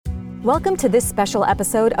Welcome to this special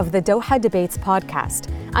episode of the Doha Debates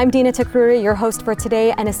podcast. I'm Dena Takruri, your host for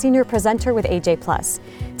today and a senior presenter with AJ+.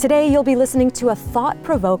 Today, you'll be listening to a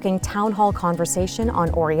thought-provoking town hall conversation on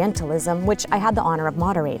Orientalism, which I had the honor of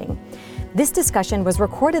moderating. This discussion was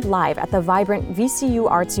recorded live at the vibrant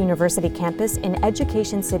VCUArts University campus in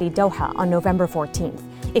Education City, Doha on November 14th.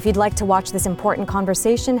 If you'd like to watch this important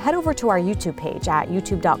conversation, head over to our YouTube page at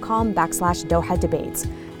youtube.com/Doha Debates.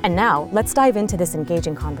 And now, let's dive into this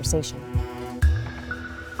engaging conversation.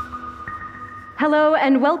 Hello,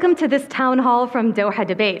 and welcome to this town hall from Doha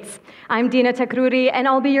Debates. I'm Dena Takruri, and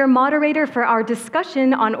I'll be your moderator for our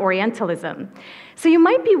discussion on Orientalism. So you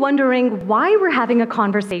might be wondering why we're having a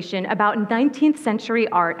conversation about 19th century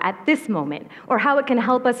art at this moment, or how it can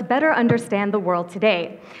help us better understand the world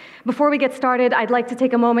today. Before we get started, I'd like to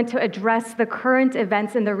take a moment to address the current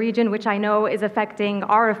events in the region, which I know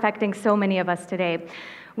are affecting so many of us today.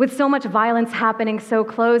 With so much violence happening so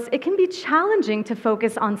close, it can be challenging to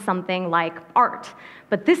focus on something like art.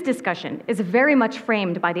 But this discussion is very much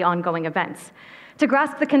framed by the ongoing events. To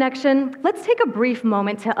grasp the connection, let's take a brief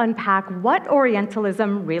moment to unpack what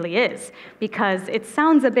Orientalism really is, because it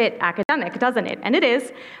sounds a bit academic, doesn't it? And it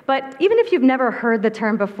is, but even if you've never heard the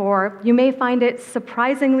term before, you may find it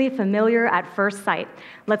surprisingly familiar at first sight.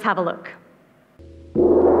 Let's have a look.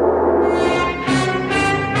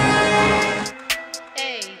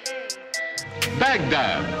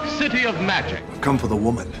 Baghdad, city of magic. I've come for the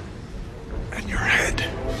woman and your head.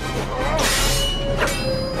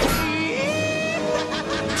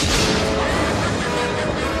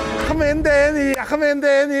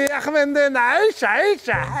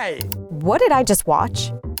 What did I just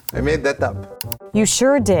watch? I made that up. You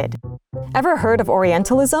sure did. Ever heard of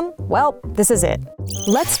Orientalism? Well, this is it.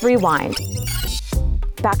 Let's rewind.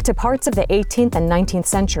 Back to parts of the 18th and 19th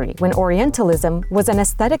century, when Orientalism was an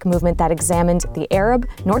aesthetic movement that examined the Arab,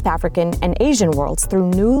 North African, and Asian worlds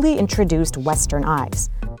through newly introduced Western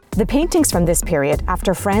eyes. The paintings from this period,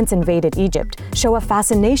 after France invaded Egypt, show a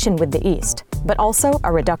fascination with the East, but also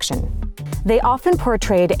a reduction. They often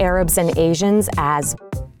portrayed Arabs and Asians as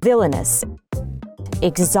villainous,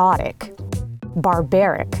 exotic,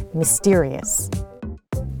 barbaric, mysterious.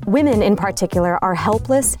 Women in particular are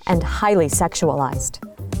helpless and highly sexualized.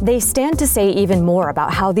 They stand to say even more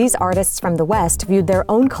about how these artists from the West viewed their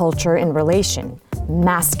own culture in relation: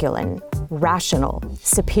 masculine, rational,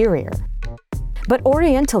 superior. But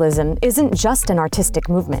Orientalism isn't just an artistic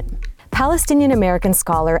movement. Palestinian American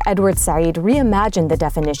scholar Edward Said reimagined the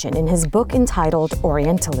definition in his book entitled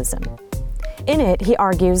Orientalism. In it, he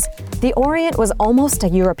argues, the Orient was almost a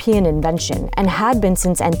European invention and had been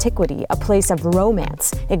since antiquity a place of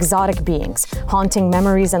romance, exotic beings, haunting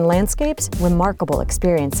memories and landscapes, remarkable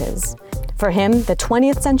experiences. For him, the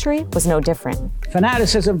 20th century was no different.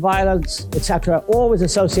 Fanaticism, violence, etc., always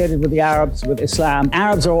associated with the Arabs, with Islam.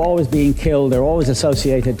 Arabs are always being killed. They're always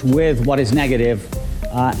associated with what is negative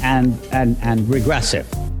and regressive.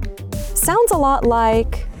 Sounds a lot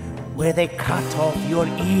like... where they cut off your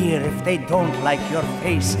ear if they don't like your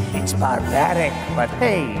face. It's barbaric, but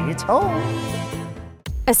hey, it's home.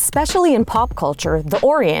 Especially in pop culture, the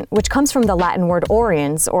Orient, which comes from the Latin word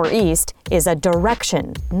oriens, or east, is a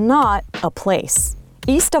direction, not a place.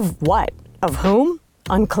 East of what? Of whom?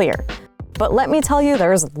 Unclear. But let me tell you,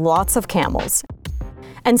 there's lots of camels.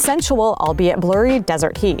 And sensual, albeit blurry,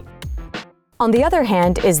 desert heat. On the other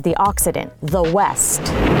hand is the Occident, the West.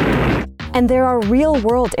 And there are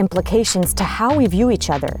real-world implications to how we view each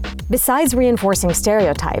other. Besides reinforcing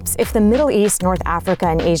stereotypes, if the Middle East, North Africa,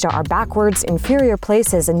 and Asia are backwards, inferior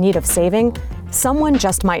places in need of saving, someone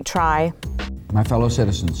just might try. My fellow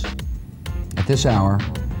citizens, at this hour,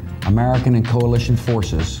 American and coalition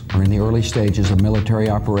forces are in the early stages of military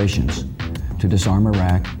operations to disarm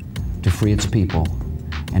Iraq, to free its people,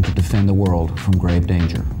 and to defend the world from grave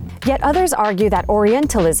danger. Yet others argue that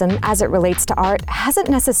Orientalism, as it relates to art, hasn't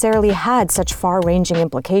necessarily had such far-ranging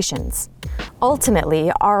implications.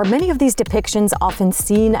 Ultimately, are many of these depictions often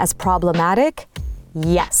seen as problematic?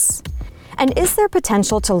 Yes. And is there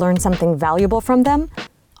potential to learn something valuable from them?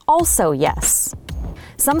 Also yes.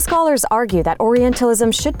 Some scholars argue that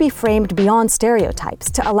Orientalism should be framed beyond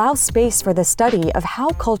stereotypes to allow space for the study of how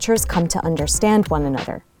cultures come to understand one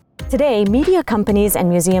another. Today, media companies and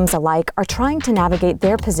museums alike are trying to navigate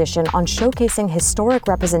their position on showcasing historic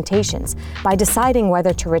representations by deciding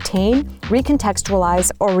whether to retain,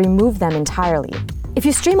 recontextualize, or remove them entirely. If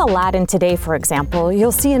you stream Aladdin today, for example,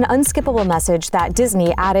 you'll see an unskippable message that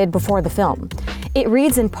Disney added before the film. It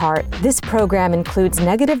reads in part, "This program includes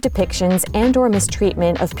negative depictions and/or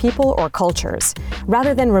mistreatment of people or cultures.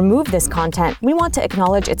 Rather than remove this content, we want to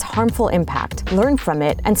acknowledge its harmful impact, learn from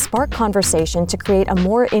it, and spark conversation to create a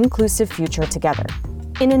more inclusive future together."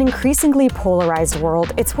 In an increasingly polarized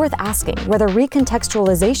world, it's worth asking whether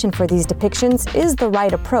recontextualization for these depictions is the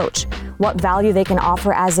right approach, what value they can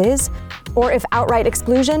offer as is, or if outright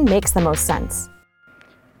exclusion makes the most sense.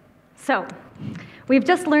 So, we've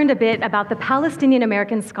just learned a bit about the Palestinian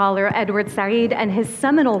American scholar Edward Said and his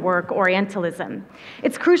seminal work, Orientalism.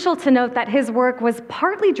 It's crucial to note that his work was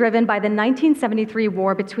partly driven by the 1973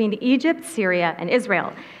 war between Egypt, Syria, and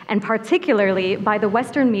Israel, and particularly by the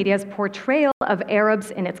Western media's portrayal of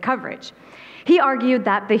Arabs in its coverage. He argued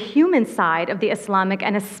that the human side of the Islamic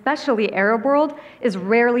and especially Arab world is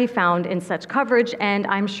rarely found in such coverage, and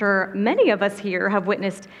I'm sure many of us here have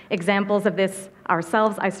witnessed examples of this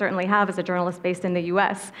ourselves. I certainly have as a journalist based in the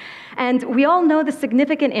US. And we all know the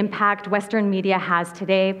significant impact Western media has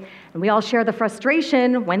today, and we all share the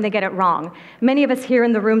frustration when they get it wrong. Many of us here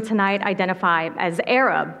in the room tonight identify as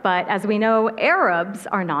Arab, but as we know, Arabs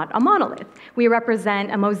are not a monolith. We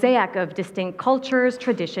represent a mosaic of distinct cultures,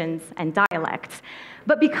 traditions, and dialects.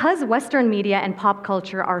 But because Western media and pop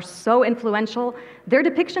culture are so influential, their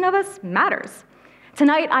depiction of us matters.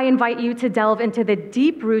 Tonight, I invite you to delve into the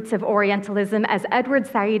deep roots of Orientalism as Edward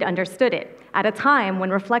Said understood it, at a time when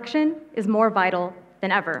reflection is more vital than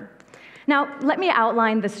ever. Now, let me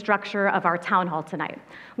outline the structure of our town hall tonight.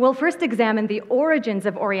 We'll first examine the origins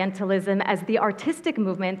of Orientalism as the artistic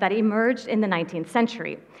movement that emerged in the 19th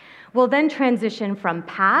century. We'll then transition from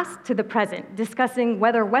past to the present, discussing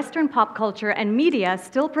whether Western pop culture and media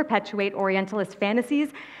still perpetuate Orientalist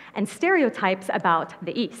fantasies and stereotypes about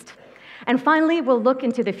the East. And finally, we'll look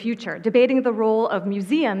into the future, debating the role of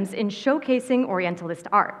museums in showcasing Orientalist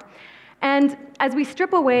art. And as we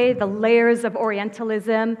strip away the layers of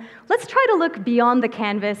Orientalism, let's try to look beyond the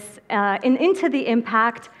canvas and into the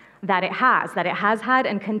impact that it has had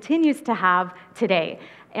and continues to have today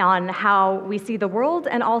on how we see the world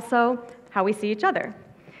and also how we see each other.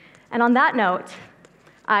 And on that note,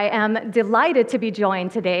 I am delighted to be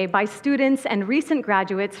joined today by students and recent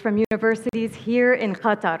graduates from universities here in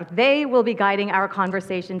Qatar. They will be guiding our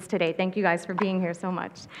conversations today. Thank you guys for being here so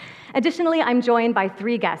much. Additionally, I'm joined by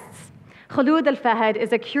three guests. Kholood Al-Fahad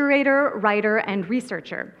is a curator, writer, and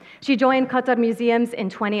researcher. She joined Qatar Museums in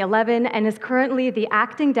 2011 and is currently the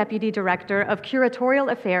acting deputy director of curatorial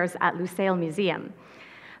affairs at Lusail Museum.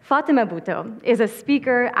 Fatima Bhutto is a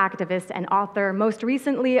speaker, activist, and author, most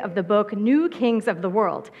recently of the book New Kings of the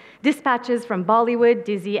World, Dispatches from Bollywood,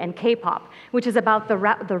 Dizzy, and K-pop, which is about the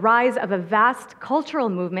rise of a vast cultural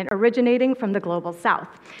movement originating from the global south.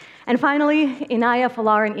 And finally, Inaya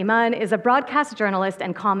Folarin Iman is a broadcast journalist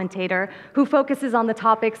and commentator who focuses on the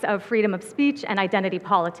topics of freedom of speech and identity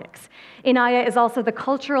politics. Inaya is also the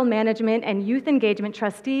Cultural Management and Youth Engagement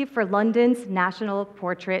Trustee for London's National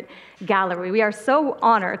Portrait Gallery. We are so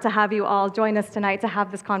honored to have you all join us tonight to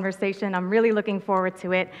have this conversation. I'm really looking forward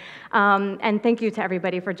to it. And thank you to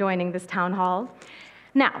everybody for joining this town hall.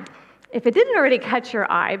 Now, if it didn't already catch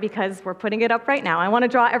your eye, because we're putting it up right now, I want to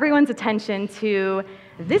draw everyone's attention to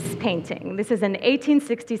this painting. This is an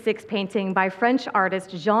 1866 painting by French artist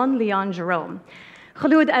Jean-Léon Gérôme.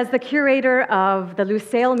 Kholood, as the curator of the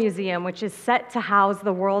Lusail Museum, which is set to house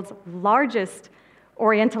the world's largest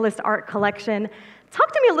Orientalist art collection,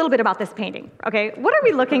 talk to me a little bit about this painting, okay? What are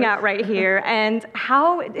we looking at right here, and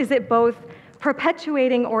how is it both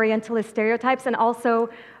perpetuating Orientalist stereotypes and also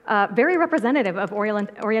very representative of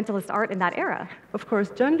Orientalist art in that era? Of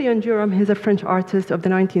course, Jean-Léon Gérôme is a French artist of the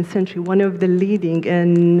 19th century, one of the leading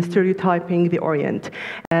in stereotyping the Orient.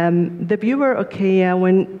 The viewer,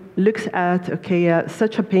 when looks at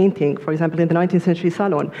such a painting, for example, in the 19th century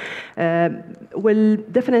salon, will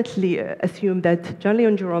definitely assume that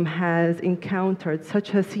Jean-Léon Gérôme has encountered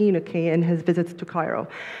such a scene, in his visits to Cairo,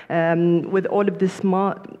 with all of this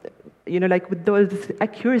with those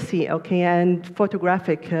accuracy, and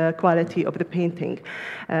photographic quality of the painting.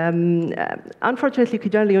 Unfortunately,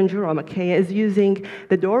 Jean-Léon Gérôme, is using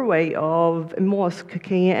the doorway of a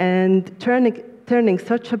mosque, and turning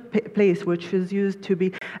such a place which is used to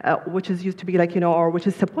be or which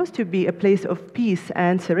is supposed to be a place of peace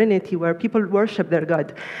and serenity where people worship their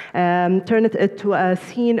God, turn it into a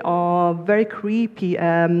scene of very creepy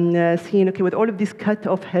scene, with all of these cut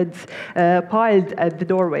off heads piled at the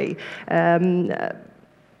doorway.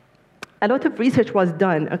 a lot of research was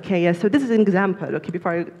done, okay, so this is an example, okay,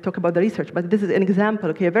 before I talk about the research, but this is an example,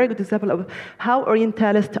 okay, a very good example of how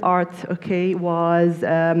Orientalist art, okay, was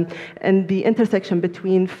in the intersection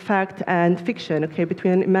between fact and fiction, okay,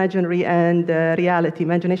 between imaginary and reality,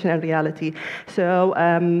 imagination and reality. So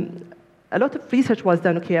a lot of research was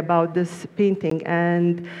done, okay, about this painting,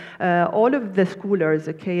 and all of the scholars,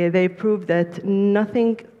 okay, they proved that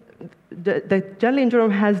nothing. The generally in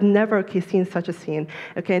Durham has never, okay, seen such a scene.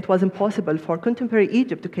 Okay, it was impossible for contemporary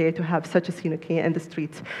Egypt, okay, to have such a scene, okay, in the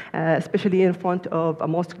streets, especially in front of a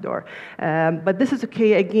mosque door. But this is,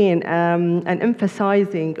 okay, again, an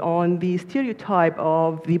emphasizing on the stereotype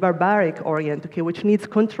of the barbaric Orient, okay, which needs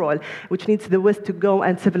control, which needs the West to go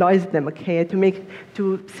and civilize them, okay,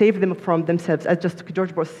 to save them from themselves, as just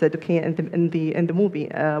George Bush said, okay, in the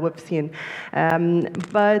movie we've seen.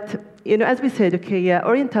 But as we said, okay,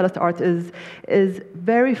 Orientalist art is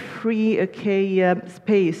very free, okay,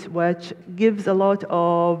 space, which gives a lot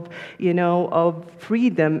of, of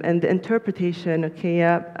freedom and interpretation, okay,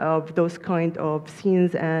 of those kind of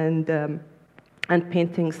scenes and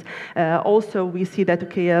paintings. Also, we see that,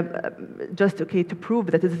 okay, just, okay, to prove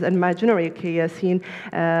that this is an imaginary, okay, scene,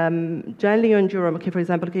 Jan Leon Durham, okay, for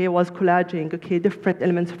example, okay, was collaging, okay, different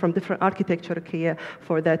elements from different architecture, okay,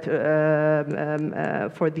 for that,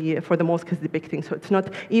 for the mosque is depicting. So it's not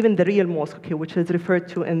even the real mosque, okay, which is referred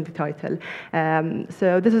to in the title.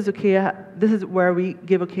 So this is, okay, this is where we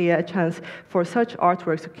give, okay, a chance for such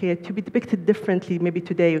artworks, okay, to be depicted differently, maybe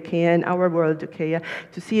today, okay, in our world, okay,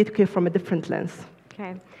 to see it, okay, from a different lens.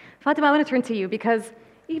 Okay. Fatima, I want to turn to you because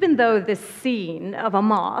even though this scene of a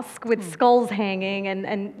mosque with skulls hanging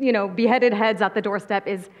and beheaded heads at the doorstep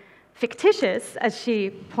is fictitious, as she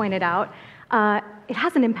pointed out, it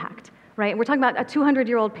has an impact, right? We're talking about a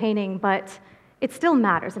 200-year-old painting, but it still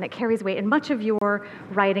matters and it carries weight. And much of your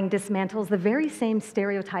writing dismantles the very same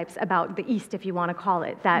stereotypes about the East, if you want to call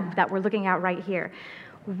it, that we're looking at right here.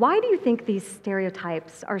 Why do you think these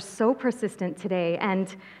stereotypes are so persistent today,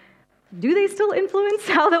 and do they still influence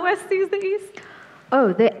how the West sees the East?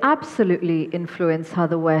 Oh, they absolutely influence how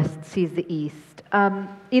the West sees the East.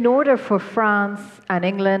 In order for France and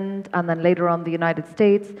England, and then later on the United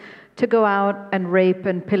States, to go out and rape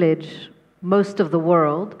and pillage most of the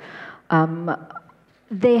world,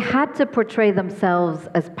 they had to portray themselves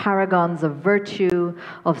as paragons of virtue,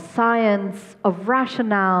 of science, of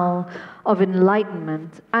rationale, of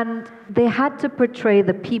enlightenment, and they had to portray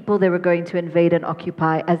the people they were going to invade and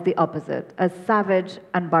occupy as the opposite, as savage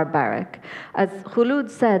and barbaric. As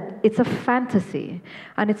Kholood said, it's a fantasy,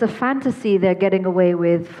 and it's a fantasy they're getting away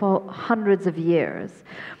with for hundreds of years.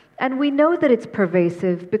 And we know that it's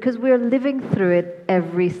pervasive because we're living through it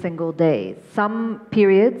every single day. Some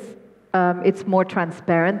periods, it's more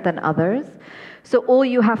transparent than others. So all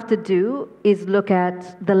you have to do is look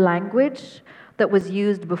at the language that was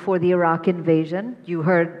used before the Iraq invasion. You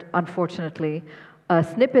heard, unfortunately, a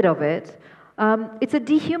snippet of it. It's a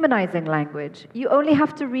dehumanizing language. You only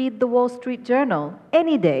have to read the Wall Street Journal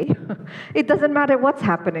any day. It doesn't matter what's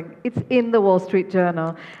happening. It's in the Wall Street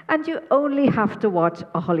Journal. And you only have to watch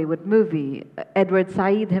a Hollywood movie. Edward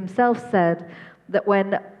Said himself said that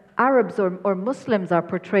when Arabs or Muslims are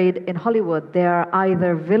portrayed in Hollywood, they are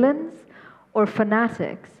either villains or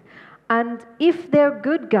fanatics. And if they're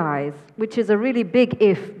good guys, which is a really big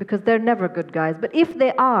if, because they're never good guys, but if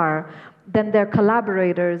they are, then they're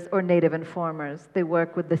collaborators or native informers. They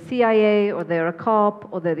work with the CIA, or they're a cop,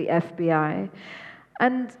 or they're the FBI.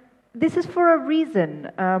 And this is for a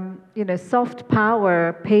reason. Soft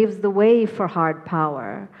power paves the way for hard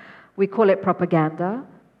power. We call it propaganda,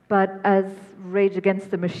 but as Rage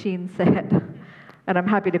Against the Machine said, and I'm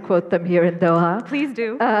happy to quote them here in Doha. Please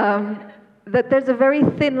do. That there's a very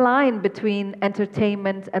thin line between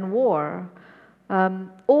entertainment and war.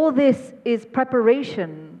 All this is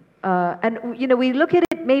preparation. And we look at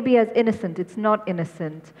it maybe as innocent. It's not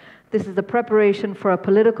innocent. This is the preparation for a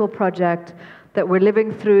political project that we're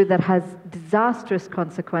living through that has disastrous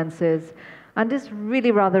consequences and is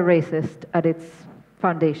really rather racist at its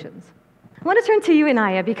foundations. I want to turn to you,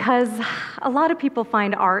 Inaya, because a lot of people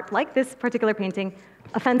find art, like this particular painting,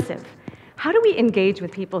 offensive. How do we engage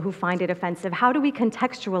with people who find it offensive? How do we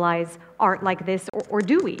contextualize art like this, or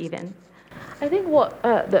do we even? I think what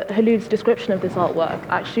Kholood's description of this artwork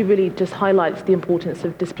actually really just highlights the importance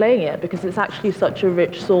of displaying it, because it's actually such a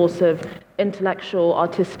rich source of intellectual,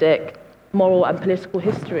 artistic, moral and political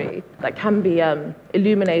history that can be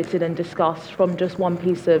illuminated and discussed from just one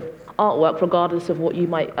piece of artwork, regardless of what you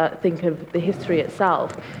might think of the history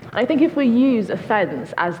itself. I think if we use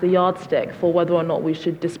offence as the yardstick for whether or not we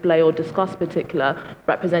should display or discuss particular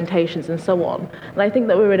representations and so on, and I think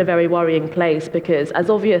that we're in a very worrying place because, as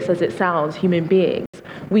obvious as it sounds, human beings,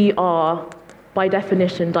 we are by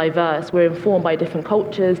definition diverse. We're informed by different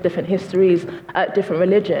cultures, different histories, different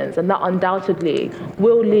religions, and that undoubtedly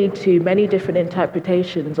will lead to many different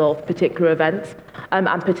interpretations of particular events and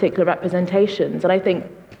particular representations. And I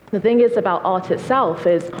think the thing is about art itself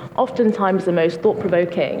is oftentimes the most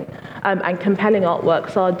thought-provoking and compelling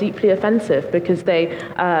artworks are deeply offensive because they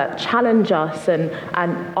challenge us and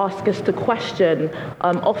ask us to question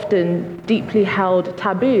often deeply held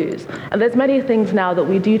taboos. And there's many things now that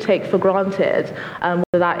we do take for granted,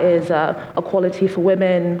 whether that is equality for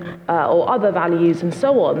women or other values and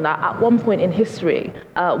so on, that at one point in history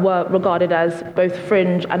were regarded as both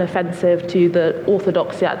fringe and offensive to the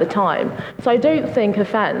orthodoxy at the time. So I don't think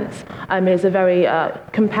offense is a very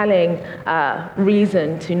compelling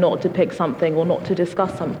reason to not depict something or not to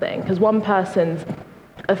discuss something, because one person's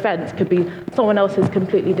offense could be someone else's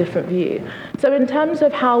completely different view. So in terms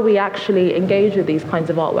of how we actually engage with these kinds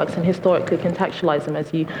of artworks and historically contextualize them,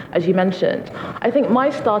 as you mentioned, I think my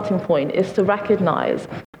starting point is to recognize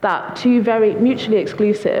that two very mutually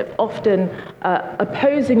exclusive, often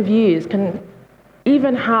opposing views can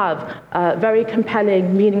even have very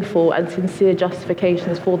compelling, meaningful, and sincere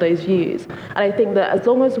justifications for those views. And I think that as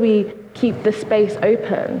long as we keep the space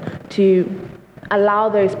open to allow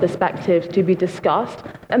those perspectives to be discussed,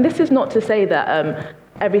 and this is not to say that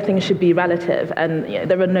everything should be relative and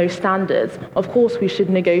there are no standards. Of course, we should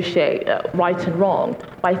negotiate right and wrong,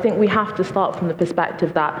 but I think we have to start from the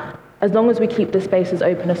perspective that as long as we keep the space as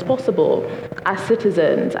open as possible, as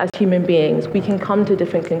citizens, as human beings, we can come to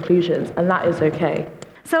different conclusions, and that is okay.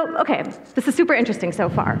 So, okay, this is super interesting so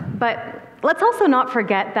far, but let's also not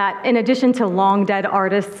forget that in addition to long dead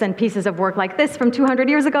artists and pieces of work like this from 200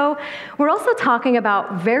 years ago, we're also talking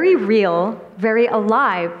about very real, very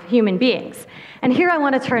alive human beings. And here I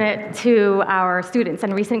want to turn it to our students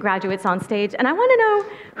and recent graduates on stage, and I want to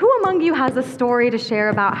know who among you has a story to share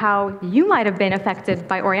about how you might have been affected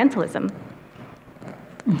by Orientalism?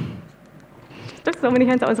 There's so many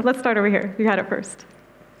hands up, so let's start over here. You had it first.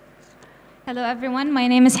 Hello everyone, my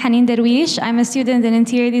name is Haneen Darwish. I'm a student in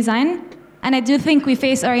interior design. And I do think we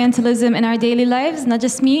face Orientalism in our daily lives, not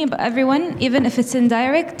just me, but everyone, even if it's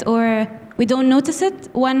indirect or we don't notice it.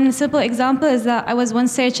 One simple example is that I was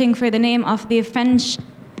once searching for the name of the French,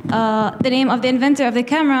 the name of the inventor of the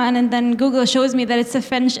camera, and then Google shows me that it's a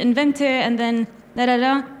French inventor, and then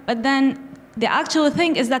da-da-da. But then the actual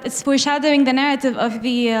thing is that it's foreshadowing the narrative of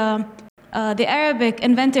the Arabic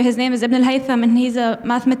inventor. His name is Ibn al-Haytham, and he's a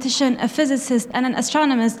mathematician, a physicist, and an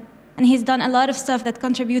astronomist. And he's done a lot of stuff that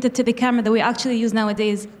contributed to the camera that we actually use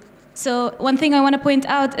nowadays. So one thing I want to point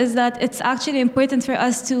out is that it's actually important for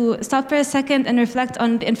us to stop for a second and reflect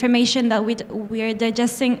on the information that we are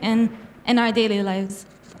digesting in our daily lives.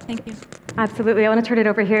 Thank you. Absolutely. I want to turn it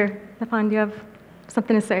over here. Dafan, do you have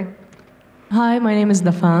something to say? Hi, my name is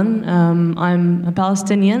Dafan. I'm a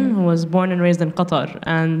Palestinian who was born and raised in Qatar,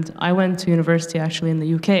 and I went to university actually in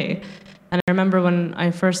the UK. And I remember when I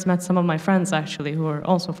first met some of my friends actually who are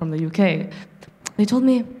also from the UK, they told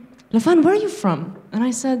me, Dafan, where are you from? And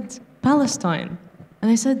I said, Palestine. And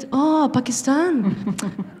they said, oh, Pakistan.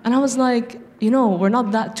 And I was like, we're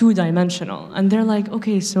not that two-dimensional. And they're like,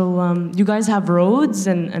 okay, so you guys have roads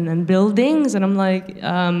and buildings? And I'm like,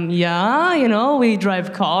 yeah, we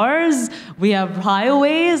drive cars, we have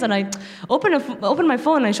highways. And I opened my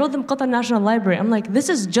phone and I showed them Qatar National Library. I'm like, this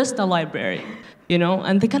is just a library,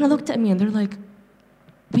 And they kind of looked at me and they're like,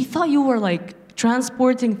 we thought you were like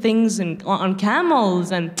transporting things on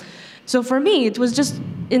camels. And so for me, it was just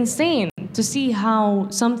insane to see how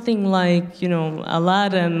something like,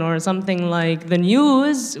 Aladdin or something like the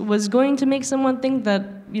news was going to make someone think that,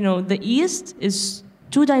 the East is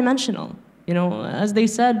two-dimensional. As they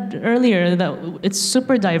said earlier, that it's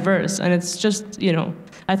super diverse, and it's just,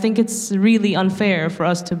 I think it's really unfair for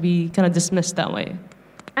us to be kind of dismissed that way.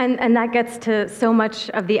 And that gets to so much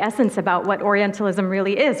of the essence about what Orientalism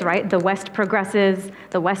really is, right? The West progresses,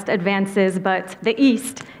 the West advances, but the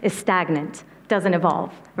East is stagnant, doesn't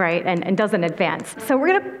evolve, right? And doesn't advance. So we're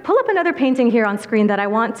going to pull up another painting here on screen that I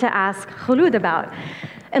want to ask Kholood about.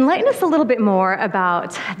 Enlighten us a little bit more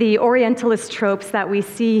about the Orientalist tropes that we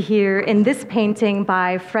see here in this painting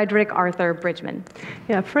by Frederick Arthur Bridgman.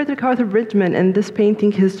 Yeah, Frederick Arthur Bridgman in this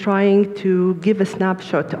painting is trying to give a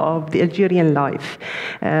snapshot of the Algerian life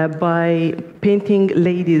by painting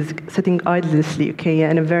ladies sitting idlessly, okay,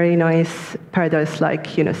 in a very nice paradise-like,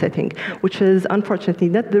 setting, which is unfortunately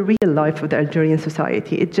not the real life of the Algerian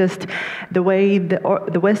society. It's just the way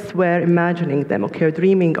the West were imagining them, okay, or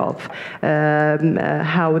dreaming of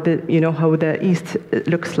how the East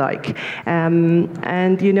looks like,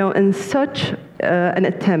 and in such an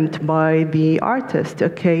attempt by the artist,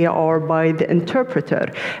 okay, or by the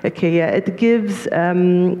interpreter, okay, it gives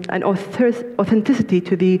an authenticity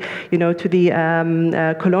to the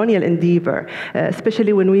colonial endeavor,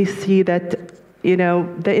 especially when we see that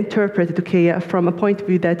they interpret it, okay, from a point of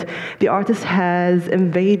view that the artist has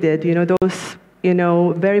invaded, those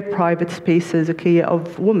very private spaces, okay,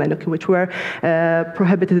 of women, okay, which were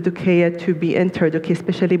prohibited, okay, to be entered, okay,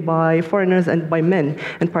 especially by foreigners and by men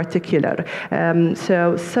in particular.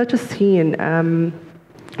 So such a scene,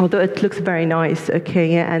 although it looks very nice,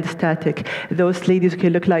 okay, and static, those ladies, okay,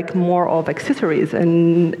 look like more of accessories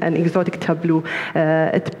and an exotic tableau.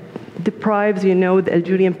 It deprives, the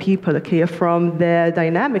Algerian people, okay, from their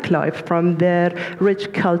dynamic life, from their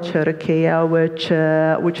rich culture, okay, which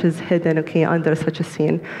is hidden, okay, under such a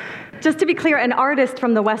scene. Just to be clear, an artist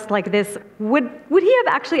from the West like this, would he have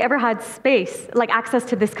actually ever had space, like access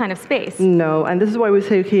to this kind of space? No, and this is why we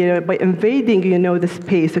say, okay, by invading, the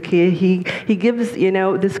space, okay, he gives,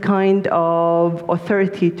 this kind of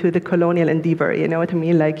authority to the colonial endeavor, you know what I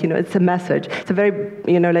mean? Like, it's a message. It's a very,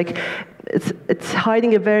 it's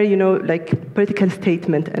hiding a very, political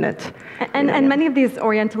statement in it. And many of these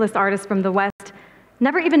Orientalist artists from the West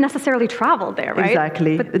never even necessarily traveled there, right?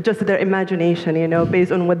 Exactly. But just their imagination,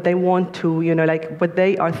 based on what they want to, what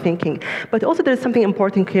they are thinking. But also there's something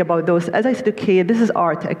important, okay, about those. As I said, okay, this is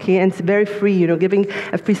art, okay, and it's very free, giving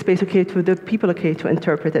a free space, okay, to the people, okay, to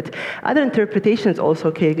interpret it. Other interpretations also,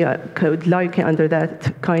 okay, could lie, okay, under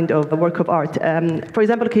that kind of work of art. For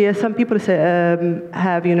example, okay, some people say,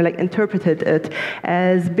 have, interpreted it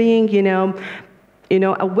as being,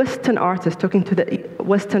 a Western artist talking to the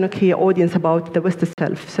Western, okay, audience about the West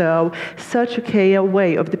itself. So such, okay, a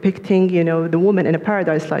way of depicting, the woman in a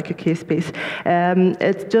paradise-like, okay, space.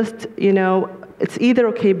 It's just, it's either,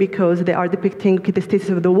 okay, because they are depicting, okay, the status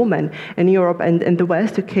of the woman in Europe and in the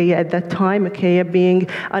West, okay, at that time, okay, being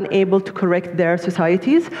unable to correct their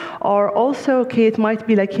societies, or also, okay, it might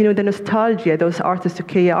be like, the nostalgia those artists,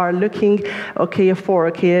 okay, are looking, okay, for,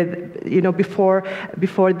 okay,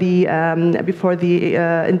 before the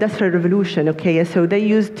Industrial Revolution, okay, so they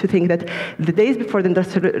used to think that the days before the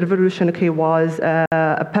Industrial Revolution, okay, was a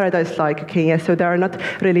paradise-like, okay, so they are not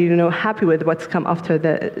really, happy with what's come after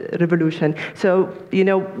the revolution. So,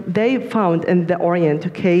 they found in the Orient,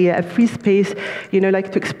 okay, a free space, like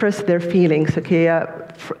to express their feelings, okay,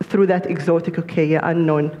 through that exotic, okay,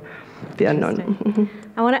 unknown, the unknown.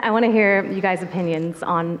 I want to hear you guys' opinions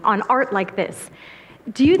on art like this.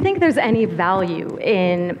 Do you think there's any value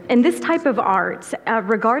in this type of art,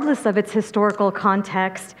 regardless of its historical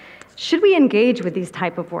context? Should we engage with these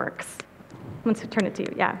type of works? I want to turn it to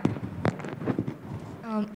you, yeah.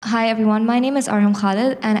 Hi everyone, my name is Arham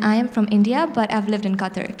Khalid and I am from India, but I've lived in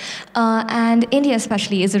Qatar. And India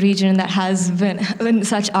especially is a region that has been in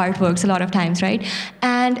such artworks a lot of times, right?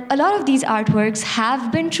 And a lot of these artworks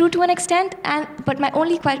have been true to an extent, but my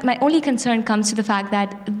only concern comes to the fact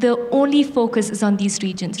that the only focus is on these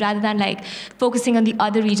regions rather than like focusing on the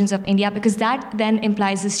other regions of India, because that then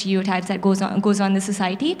implies the stereotypes that goes on in the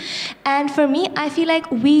society. And for me, I feel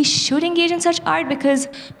like we should engage in such art because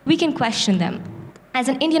we can question them. As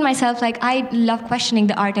an Indian myself, like, I love questioning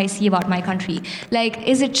the art I see about my country. Like,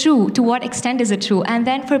 is it true? To what extent is it true? And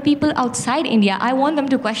then for people outside India, I want them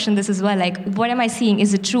to question this as well. Like, what am I seeing?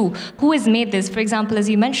 Is it true? Who has made this? For example, as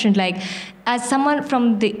you mentioned, like, as someone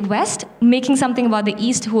from the West making something about the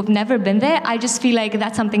East who have never been there, I just feel like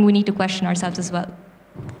that's something we need to question ourselves as well.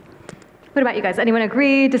 What about you guys? Anyone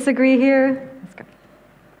agree, disagree here? Let's go.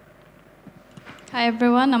 Hi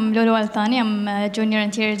everyone, I'm Lulu Al-Thani. I'm a junior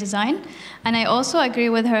interior design. And I also agree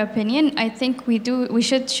with her opinion. I think we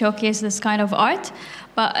should showcase this kind of art,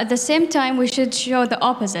 but at the same time, we should show the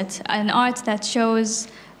opposite, an art that shows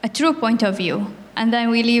a true point of view. And then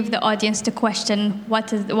we leave the audience to question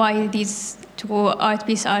why these two art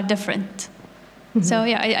pieces are different. Mm-hmm. So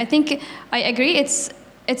yeah, I think I agree. It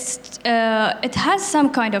has some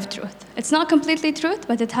kind of truth. It's not completely truth,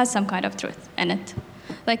 but it has some kind of truth in it.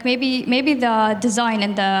 Like maybe the design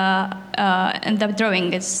in the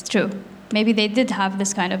drawing is true. Maybe they did have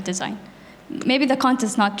this kind of design. maybe the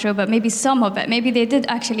content's not true, but maybe some of it, maybe they did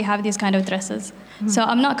actually have these kind of dresses. So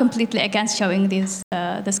I'm not completely against showing this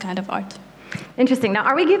kind of art. Interesting. Now,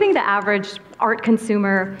 are we giving the average art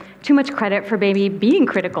consumer too much credit for maybe being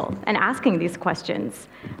critical and asking these questions?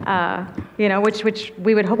 Which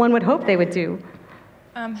one would hope they would do.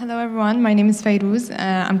 Hello, everyone. My name is Fayrouz.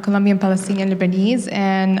 I'm Colombian, Palestinian, Lebanese,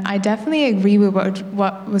 and I definitely agree with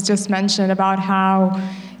what was just mentioned about how,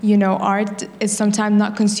 art is sometimes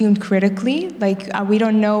not consumed critically. Like, we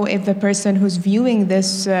don't know if the person who's viewing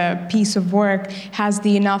this piece of work has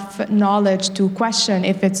the enough knowledge to question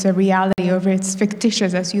if it's a reality or if it's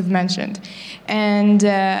fictitious, as you've mentioned. And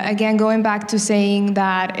again, going back to saying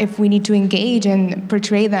that if we need to engage and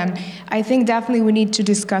portray them, I think definitely we need to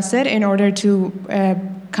discuss it in order to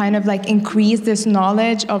kind of like increase this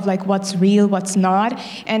knowledge of like what's real, what's not,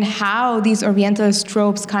 and how these Orientalist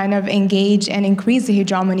tropes kind of engage and increase the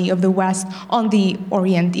hegemony of the West on the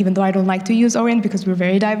Orient, even though I don't like to use Orient because we're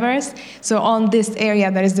very diverse. So on this area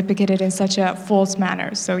that is depicted in such a false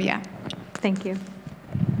manner. So yeah. Thank you.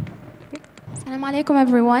 Assalamu alaikum,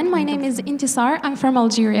 everyone. My name is Intisar. I'm from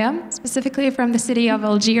Algeria, specifically from the city of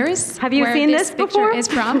Algiers. Have you seen this before? Is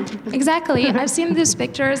from. Exactly. I've seen these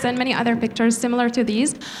pictures and many other pictures similar to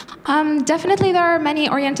these. Definitely, there are many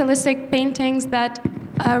Orientalistic paintings that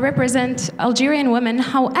represent Algerian women.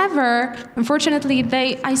 However, unfortunately,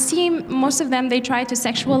 I see most of them, they try to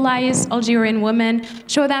sexualize Algerian women,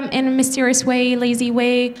 show them in a mysterious way, lazy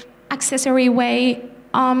way, accessory way.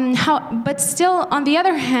 But still, on the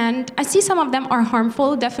other hand, I see some of them are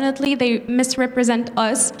harmful. Definitely, they misrepresent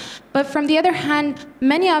us. But from the other hand,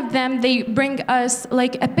 many of them, they bring us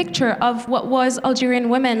like a picture of what was Algerian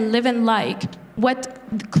women living like, what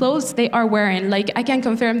clothes they are wearing. Like, I can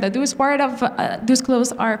confirm that those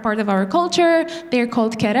clothes are part of our culture. They're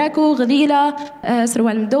called karaku, ghlila,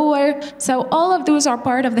 sarwal mdowar. So all of those are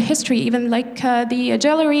part of the history, even like the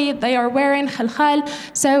jewelry they are wearing, khalkhal.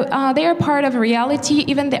 So they are part of reality,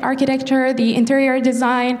 even the architecture, the interior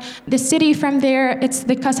design, the city from there, it's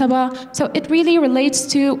the kasaba. So it really relates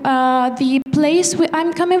to the place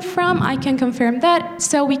I'm coming from. I can confirm that.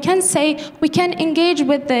 So we can say, we can engage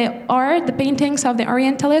with the art, the paintings of the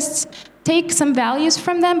Orientalists, take some values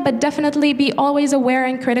from them, but definitely be always aware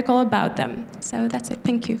and critical about them. So that's it.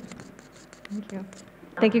 Thank you. Thank you.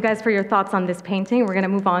 Thank you guys for your thoughts on this painting. We're going to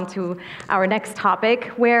move on to our next topic,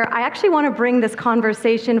 where I actually want to bring this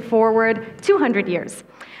conversation forward 200 years.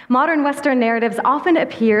 Modern Western narratives often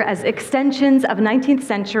appear as extensions of 19th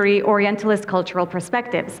century Orientalist cultural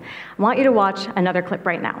perspectives. I want you to watch another clip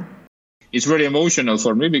right now. It's very emotional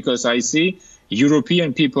for me because I see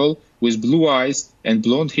European people with blue eyes and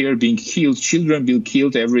blonde hair being killed, children being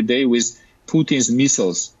killed every day with Putin's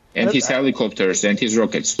missiles and his helicopters and his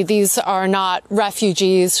rockets. These are not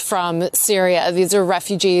refugees from Syria. These are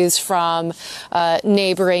refugees from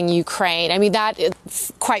neighboring Ukraine. I mean, that,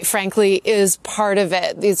 quite frankly, is part of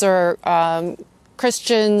it. These are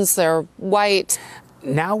Christians, they're white.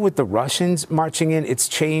 Now with the Russians marching in, it's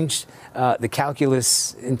changed the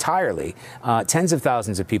calculus entirely. Tens of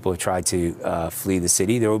thousands of people have tried to flee the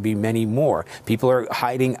city. There will be many more. People are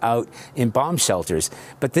hiding out in bomb shelters.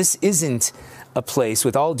 But this isn't a place,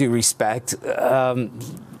 with all due respect,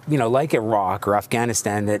 like Iraq or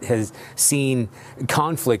Afghanistan, that has seen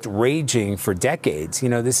conflict raging for decades.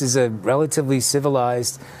 This is a relatively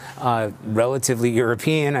civilized, relatively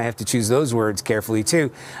European, I have to choose those words carefully too,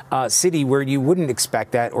 city where you wouldn't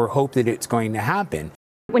expect that or hope that it's going to happen.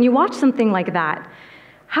 When you watch something like that,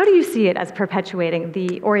 how do you see it as perpetuating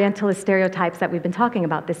the Orientalist stereotypes that we've been talking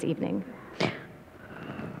about this evening?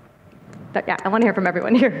 Yeah, I want to hear from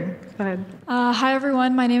everyone here. Go ahead. Hi,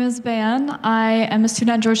 everyone. My name is Bayan. I am a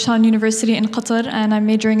student at Georgetown University in Qatar, and I'm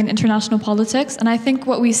majoring in international politics. And I think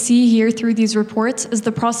what we see here through these reports is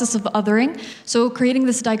the process of othering. So creating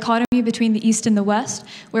this dichotomy between the East and the West,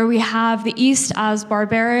 where we have the East as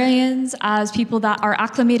barbarians, as people that are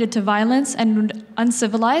acclimated to violence and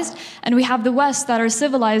uncivilized, and we have the West that are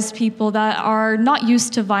civilized people that are not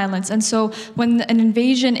used to violence. And so when an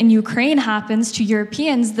invasion in Ukraine happens to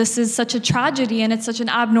Europeans, this is such a tragedy and it's such an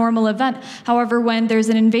abnormal event. However, when there's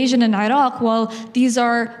an invasion in Iraq, well, these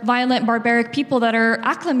are violent, barbaric people that are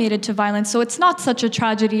acclimated to violence, so it's not such a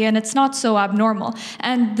tragedy and it's not so abnormal.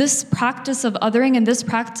 And this practice of othering and this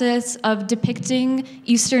practice of depicting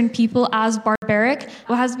Eastern people as barbaric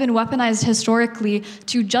has been weaponized historically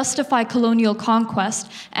to justify colonial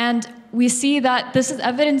conquest. And we see that this is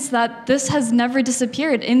evidence that this has never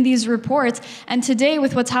disappeared in these reports. And today,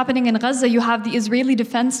 with what's happening in Gaza, you have the Israeli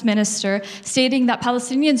defense minister stating that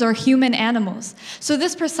Palestinians are human animals. So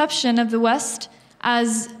this perception of the West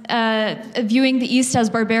as viewing the East as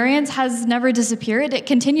barbarians has never disappeared. It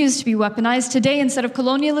continues to be weaponized. Today, instead of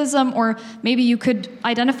colonialism, or maybe you could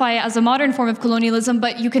identify it as a modern form of colonialism,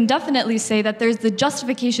 but you can definitely say that there's the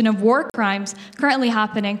justification of war crimes currently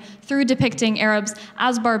happening through depicting Arabs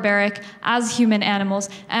as barbaric, as human animals.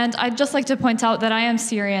 And I'd just like to point out that I am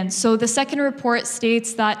Syrian. So the second report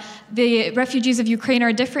states that the refugees of Ukraine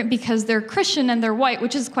are different because they're Christian and they're white,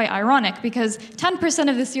 which is quite ironic because 10%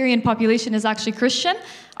 of the Syrian population is actually Christian.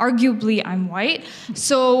 Arguably, I'm white.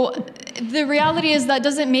 So the reality is that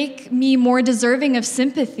doesn't make me more deserving of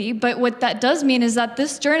sympathy, but what that does mean is that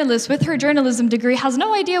this journalist with her journalism degree has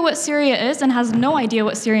no idea what Syria is and has no idea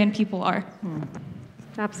what Syrian people are.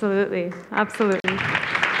 Absolutely, absolutely.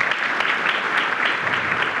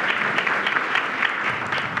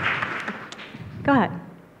 Go ahead.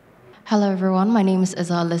 Hello, everyone. My name is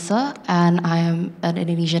Iza Alissa, and I am an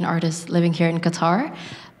Indonesian artist living here in Qatar.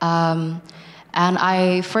 And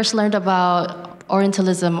I first learned about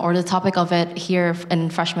Orientalism, or the topic of it, here in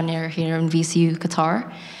freshman year here in VCU Qatar.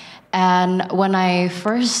 And when I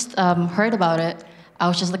first heard about it, I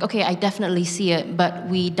was just like, okay, I definitely see it, but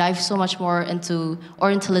we dive so much more into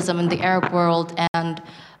Orientalism in the Arab world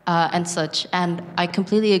and such. And I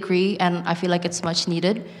completely agree, and I feel like it's much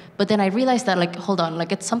needed. But then I realized that, like, hold on,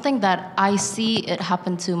 like, it's something that I see it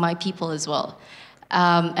happen to my people as well.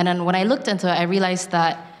 And then when I looked into it, I realized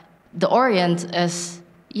that the Orient is,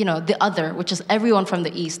 you know, the other, which is everyone from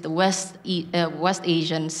the East, the West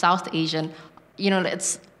Asian, South Asian. You know,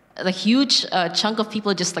 it's a huge chunk of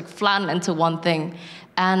people just like flatten into one thing.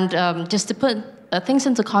 And just to put things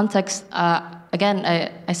into context, again,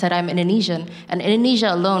 I said I'm Indonesian, and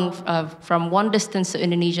Indonesia alone, from one distance to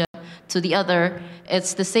Indonesia to the other,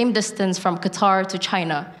 it's the same distance from Qatar to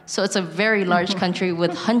China. So it's a very large country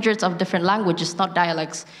with hundreds of different languages, not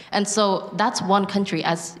dialects. And so that's one country,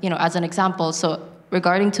 as you know, as an example. So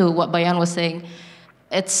regarding to what Bayan was saying,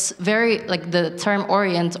 it's very, like, the term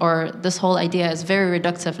Orient or this whole idea is very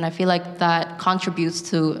reductive, and I feel like that contributes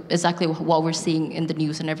to exactly what we're seeing in the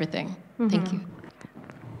news and everything. Thank you.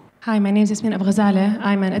 Hi, my name is Yasmin Abghazaleh.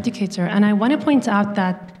 I'm an educator, and I want to point out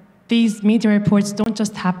that these media reports don't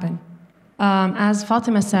just happen. As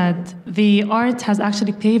Fatima said, the art has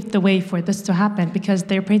actually paved the way for this to happen because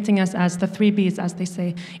they're painting us as the three Bs, as they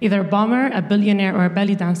say, either a bomber, a billionaire, or a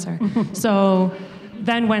belly dancer. So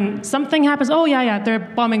then when something happens, oh yeah, they're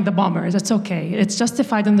bombing the bombers, it's okay. It's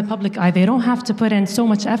justified in the public eye. They don't have to put in so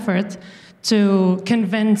much effort to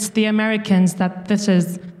convince the Americans that this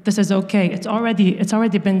is okay. It's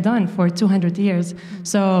already been done for 200 years.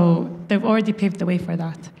 So they've already paved the way for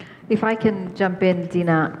that. If I can jump in,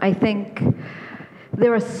 Dena, I think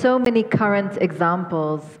there are so many current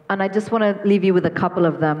examples, and I just want to leave you with a couple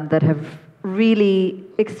of them that have really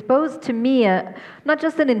exposed to me not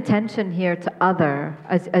just an intention here to other,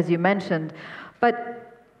 as you mentioned,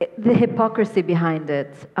 but the hypocrisy behind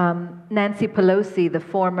it. Nancy Pelosi, the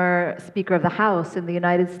former Speaker of the House in the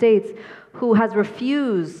United States, who has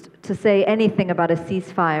refused to say anything about a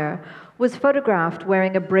ceasefire, was photographed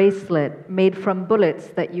wearing a bracelet made from bullets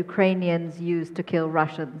that Ukrainians used to kill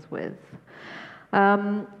Russians with.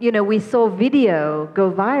 You know, we saw video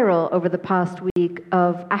go viral over the past week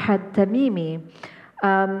of Ahad Tamimi.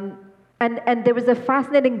 And there was a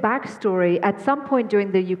fascinating backstory. At some point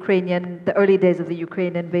during the early days of the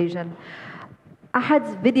Ukraine invasion,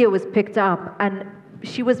 Ahad's video was picked up, and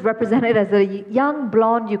she was represented as a young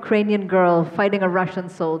blonde Ukrainian girl fighting a Russian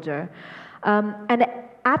soldier. And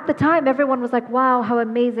at the time, everyone was like, wow, how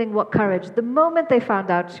amazing, what courage. The moment they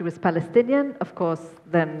found out she was Palestinian, of course,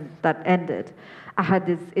 then that ended. Ahad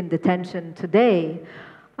is in detention today.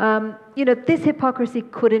 You know, this hypocrisy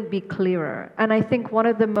couldn't be clearer. And I think one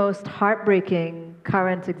of the most heartbreaking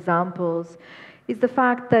current examples is the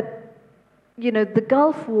fact that, you know, the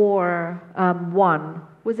Gulf War I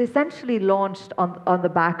was essentially launched on the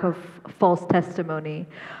back of false testimony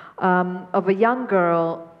of a young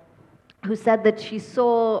girl who said that she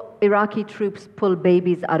saw Iraqi troops pull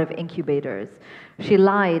babies out of incubators. She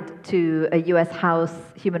lied to a US House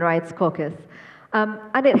Human Rights Caucus,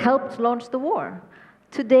 and it helped launch the war.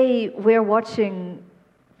 Today, we're watching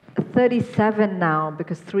 37 now,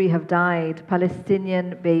 because 3 have died,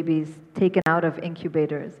 Palestinian babies taken out of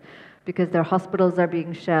incubators because their hospitals are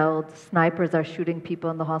being shelled, snipers are shooting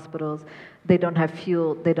people in the hospitals, they don't have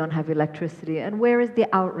fuel, they don't have electricity. And where is the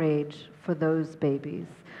outrage for those babies?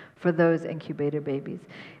 For those incubator babies.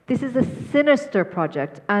 This is a sinister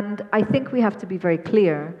project, and I think we have to be very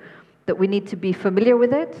clear that we need to be familiar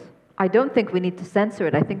with it. I don't think we need to censor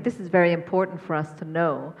it. I think this is very important for us to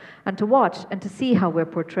know and to watch and to see how we're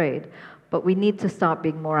portrayed. But we need to start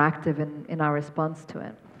being more active in our response to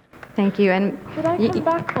it. Thank you. And could I come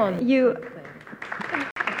back on? You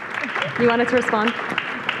wanted to respond?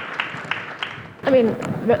 I mean,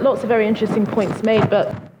 lots of very interesting points made,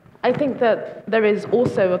 but I think that there is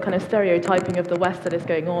also a kind of stereotyping of the West that is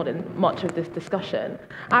going on in much of this discussion.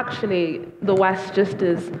 Actually, the West, just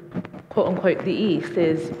as quote-unquote the East,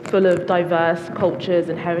 is full of diverse cultures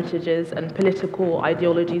and heritages and political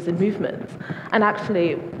ideologies and movements. And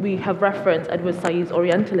actually, we have referenced Edward Said's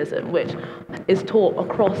Orientalism, which is taught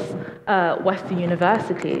across Western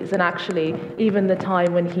universities. And actually, even the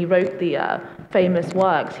time when he wrote the famous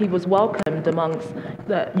works, he was welcomed amongst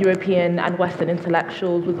the European and Western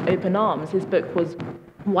intellectuals with open arms. His book was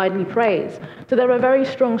widely praised. So there are very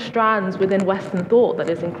strong strands within Western thought that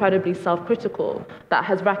is incredibly self-critical, that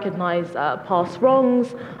has recognized past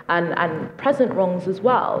wrongs and present wrongs as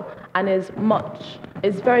well, and is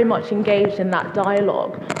very much engaged in that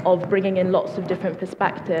dialogue of bringing in lots of different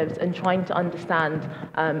perspectives and trying to understand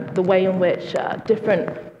the way in which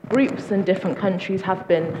different groups in different countries have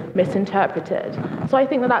been misinterpreted. So I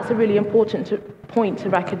think that that's a really important point to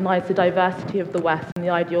recognize the diversity of the West and the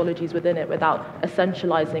ideologies within it without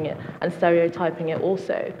essentializing it and stereotyping it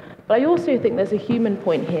also. But I also think there's a human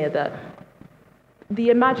point here that the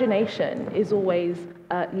imagination is always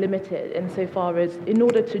limited insofar as in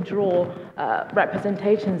order to draw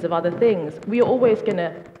representations of other things, we are always going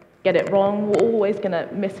to get it wrong, we're always going to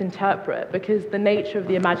misinterpret, because the nature of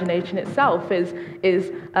the imagination itself is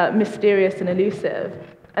mysterious and elusive.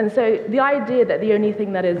 And so the idea that the only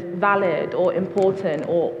thing that is valid or important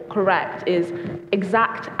or correct is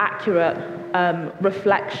exact, accurate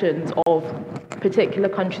reflections of particular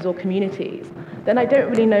countries or communities, then I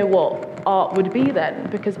don't really know what art would be then,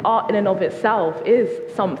 because art in and of itself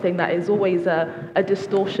is something that is always a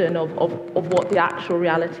distortion of what the actual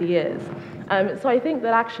reality is. So I think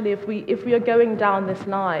that actually if we are going down this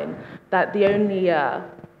line, that the only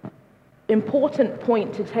important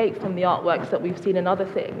point to take from the artworks that we've seen in other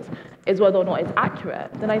things is whether or not it's accurate,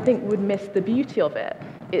 then I think we would miss the beauty of it,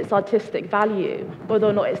 its artistic value, whether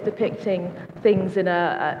or not it's depicting things in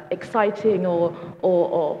a exciting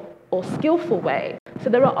or skillful way. So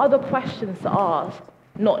there are other questions to ask,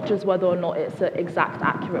 not just whether or not it's an exact,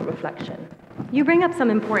 accurate reflection. You bring up some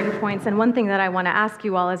important points, and one thing that I want to ask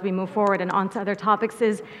you all as we move forward and on to other topics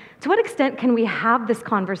is, to what extent can we have this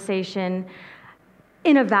conversation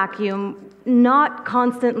in a vacuum, not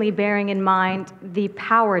constantly bearing in mind the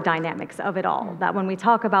power dynamics of it all? That when we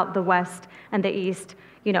talk about the West and the East,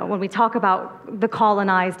 when we talk about the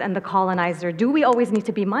colonized and the colonizer, do we always need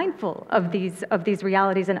to be mindful of these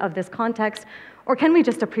realities and of this context? Or can we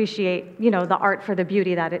just appreciate, the art for the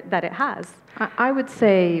beauty that it has? I would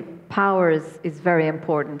say power is very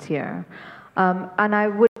important here. And I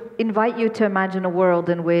would invite you to imagine a world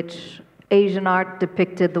in which Asian art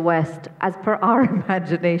depicted the West as per our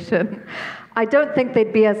imagination. I don't think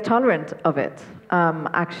they'd be as tolerant of it,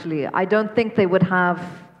 actually. I don't think they would have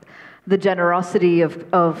the generosity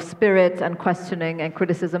of spirit and questioning and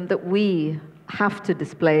criticism that we have to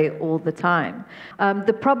display all the time.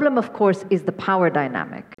 The problem, of course, is the power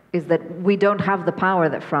dynamic, is that we don't have the power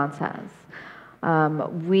that France has.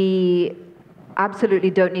 We absolutely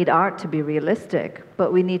don't need art to be realistic,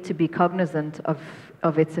 but we need to be cognizant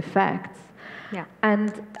of its effects. Yeah.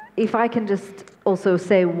 And if I can just also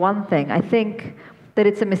say one thing, I think that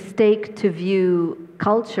it's a mistake to view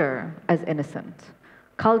culture as innocent.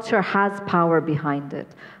 Culture has power behind it.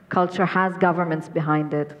 Culture has governments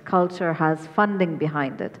behind it. Culture has funding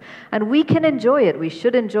behind it. And we can enjoy it, we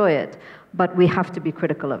should enjoy it, but we have to be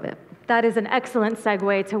critical of it. That is an excellent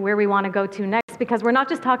segue to where we want to go to next, because we're not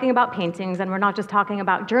just talking about paintings and we're not just talking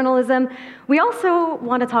about journalism. We also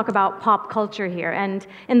want to talk about pop culture here. And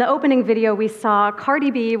in the opening video, we saw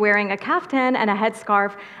Cardi B wearing a kaftan and a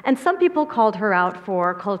headscarf, and some people called her out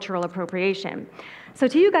for cultural appropriation. So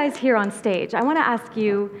to you guys here on stage, I want to ask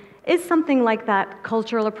you, is something like that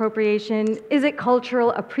cultural appropriation? Is it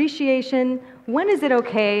cultural appreciation? When is it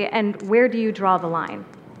okay, and where do you draw the line?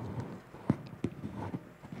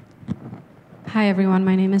 Hi, everyone.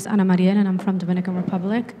 My name is Ana Maria, and I'm from Dominican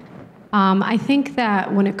Republic. I think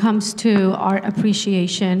that when it comes to art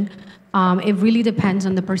appreciation, it really depends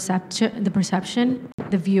on the perception,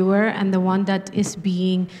 the viewer, and the one that is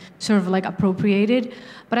being sort of like appropriated.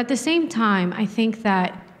 But at the same time, I think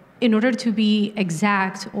that in order to be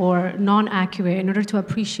exact or non-accurate, in order to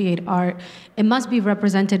appreciate art, it must be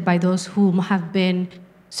represented by those who have been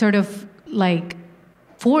sort of like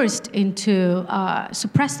forced into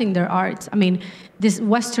suppressing their art. I mean, this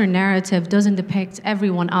Western narrative doesn't depict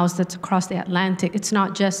everyone else that's across the Atlantic. It's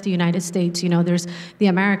not just the United States. You know, there's the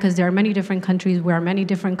Americas. There are many different countries. We are many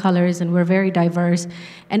different colors, and we're very diverse.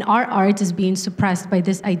 And our art is being suppressed by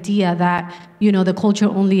this idea that, you know, the culture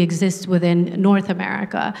only exists within North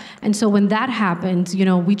America. And so when that happens, you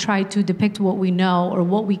know, we try to depict what we know or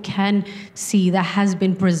what we can see that has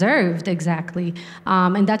been preserved exactly.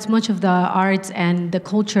 And that's much of the arts and the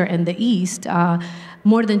culture in the East.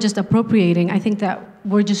 More than just appropriating, I think that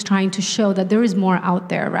we're just trying to show that there is more out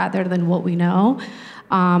there rather than what we know.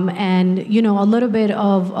 And, you know, a little bit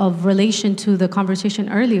of relation to the conversation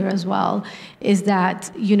earlier as well is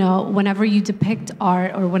that, you know, whenever you depict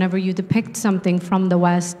art or whenever you depict something from the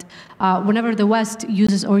West, whenever the West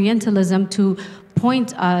uses Orientalism to point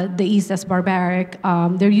the East as barbaric,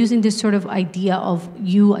 they're using this sort of idea of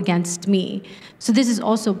you against me. So this is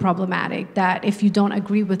also problematic, that if you don't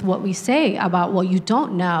agree with what we say about what you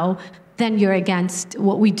don't know, then you're against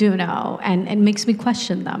what we do know, and it makes me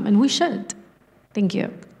question them, and we should. Thank you.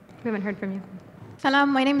 We haven't heard from you.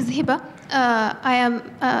 Salam, my name is Hiba. I am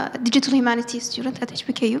a digital humanities student at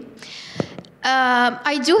HBKU.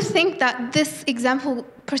 I do think that this example,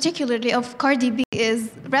 particularly of Cardi B,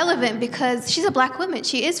 is relevant because she's a black woman.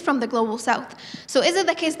 She is from the global south. So is it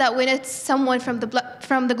the case that when it's someone from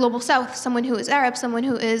the global south, someone who is Arab, someone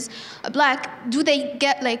who is black, do they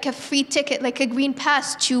get like a free ticket, like a green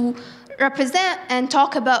pass to represent and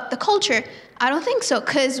talk about the culture? I don't think so,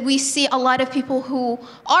 because we see a lot of people who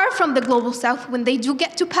are from the global south, when they do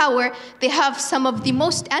get to power, they have some of the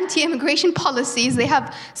most anti-immigration policies, they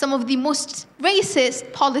have some of the most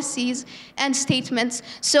racist policies and statements.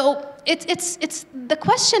 So it's the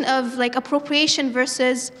question of like appropriation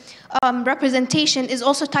versus representation is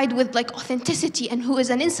also tied with like authenticity and who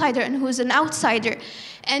is an insider and who is an outsider.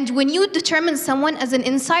 And when you determine someone as an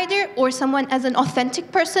insider or someone as an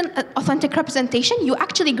authentic person, authentic representation, you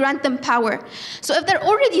actually grant them power. So if they're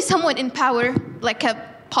already someone in power, like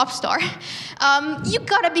a pop star, you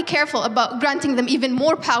gotta be careful about granting them even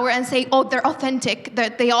more power and say, oh, they're authentic,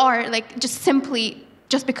 that they are like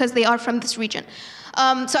just because they are from this region.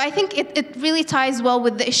 So I think it really ties well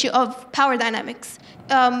with the issue of power dynamics.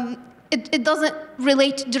 It doesn't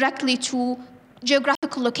relate directly to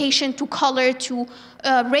geographical location, to color, to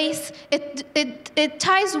race. It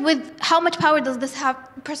ties with how much power does this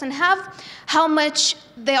person have, how much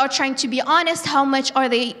they are trying to be honest, how much are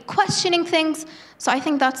they questioning things. So I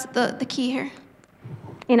think that's the key here.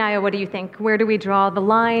 Inaya, what do you think? Where do we draw the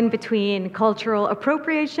line between cultural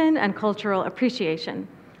appropriation and cultural appreciation?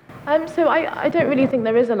 So I don't really think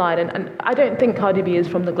there is a line, and I don't think Cardi B is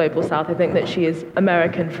from the global south. I think that she is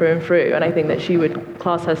American through and through, and I think that she would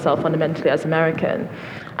class herself fundamentally as American.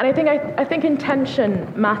 And I think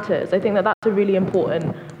intention matters. I think that that's a really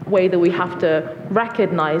important way that we have to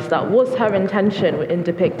recognize that. Was her intention in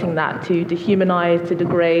depicting that to dehumanize, to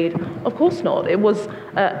degrade? Of course not. It was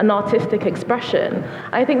an artistic expression.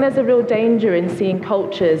 I think there's a real danger in seeing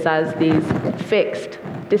cultures as these fixed,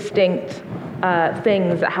 distinct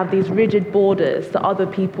things that have these rigid borders that other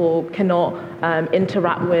people cannot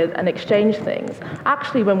interact with and exchange things.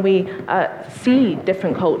 Actually, when we see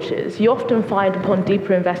different cultures, you often find upon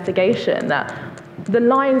deeper investigation that the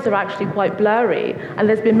lines are actually quite blurry, and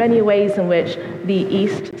there's been many ways in which the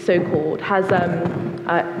East, so-called, has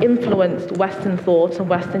influenced Western thought and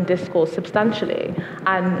Western discourse substantially,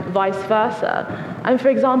 and vice versa. And for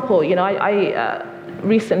example, you know, I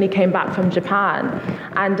recently came back from Japan,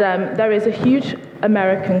 and there is a huge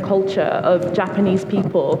American culture of Japanese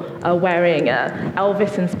people wearing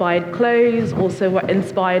Elvis-inspired clothes, also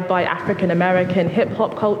inspired by African-American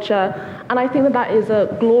hip-hop culture. And I think that that is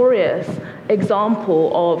a glorious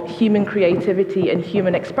example of human creativity and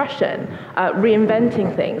human expression,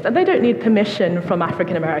 reinventing things. And they don't need permission from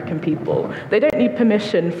African-American people. They don't need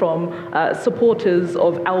permission from supporters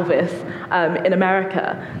of Elvis in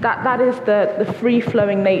America. That is the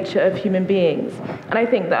free-flowing nature of human beings. And I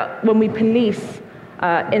think that when we police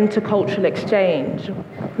intercultural exchange,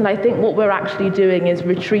 and I think what we're actually doing is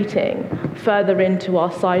retreating further into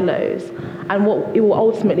our silos, and what it will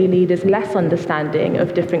ultimately lead is less understanding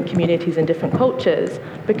of different communities and different cultures,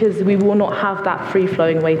 because we will not have that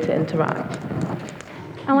free-flowing way to interact.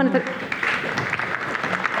 I want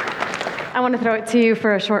to throw it to you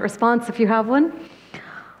for a short response, if you have one.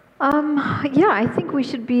 Yeah, I think we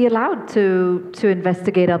should be allowed to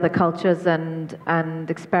investigate other cultures and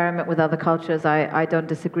experiment with other cultures. I don't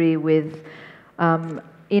disagree with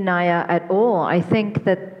Inaya at all. I think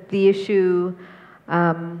that the issue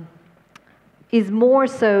is more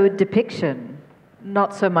so depiction,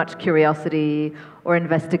 not so much curiosity or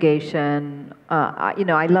investigation.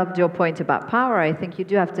 I loved your point about power. I think you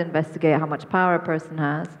do have to investigate how much power a person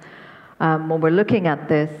has when we're looking at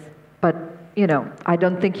this. But, I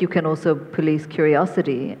don't think you can also police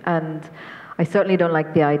curiosity. And I certainly don't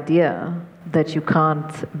like the idea that you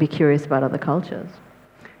can't be curious about other cultures.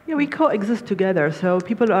 Yeah, we coexist together, so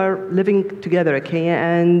people are living together, okay,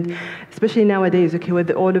 and especially nowadays, okay,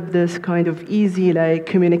 with all of this kind of easy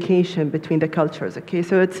communication between the cultures, okay,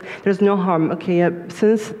 so there's no harm, okay,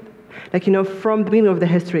 since from the beginning of the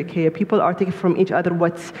history, okay, people are taking from each other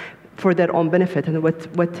what's for their own benefit and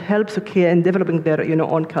what helps, okay, in developing their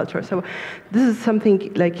own culture. So this is something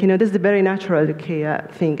this is a very natural, okay,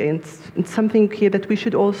 thing, and it's something, okay, that we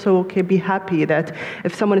should also, okay, be happy that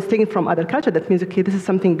if someone is taken from other culture, that means, okay, this is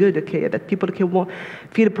something good, okay, that people can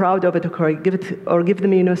feel proud of it, or give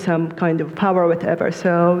them some kind of power or whatever.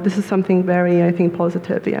 So this is something very, I think,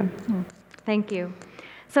 positive. Yeah. Thank you.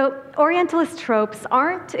 So Orientalist tropes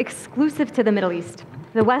aren't exclusive to the Middle East.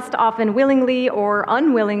 The West often willingly or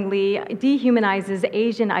unwillingly dehumanizes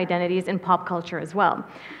Asian identities in pop culture as well.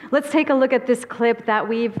 Let's take a look at this clip that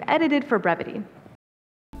we've edited for brevity.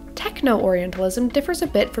 Techno-Orientalism differs a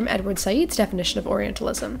bit from Edward Said's definition of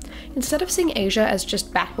Orientalism. Instead of seeing Asia as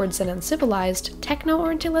just backwards and uncivilized,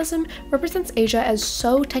 Techno-Orientalism represents Asia as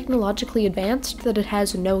so technologically advanced that it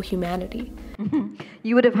has no humanity.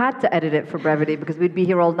 You would have had to edit it for brevity because we'd be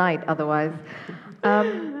here all night otherwise.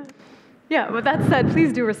 Yeah, with that said,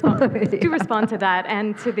 please do respond. Do respond to that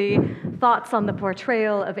and to the thoughts on the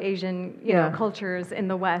portrayal of Asian, cultures in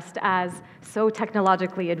the West as so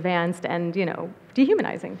technologically advanced and,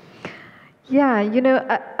 dehumanizing. Yeah,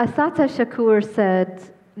 Assata Shakur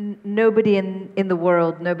said, nobody in the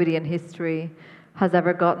world, nobody in history has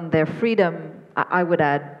ever gotten their freedom, I would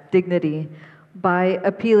add dignity, by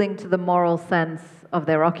appealing to the moral sense of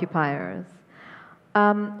their occupiers.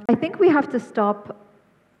 I think we have to stop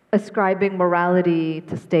ascribing morality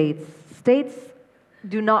to states. States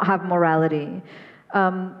do not have morality.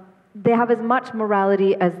 They have as much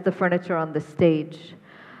morality as the furniture on the stage.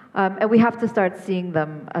 And we have to start seeing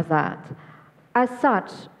them as that. As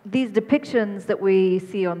such, these depictions that we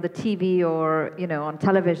see on the TV or on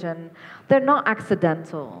television, they're not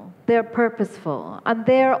accidental. They're purposeful, and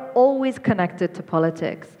they're always connected to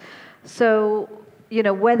politics. So,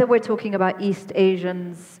 whether we're talking about East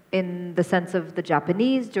Asians in the sense of the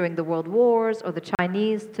Japanese during the World Wars or the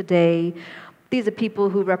Chinese today, these are people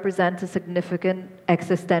who represent a significant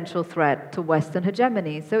existential threat to Western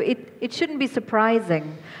hegemony. So it shouldn't be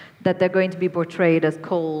surprising that they're going to be portrayed as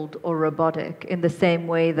cold or robotic in the same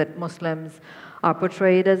way that Muslims are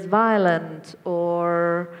portrayed as violent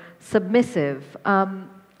or submissive.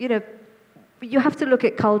 You have to look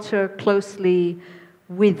at culture closely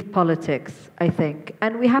with politics, I think.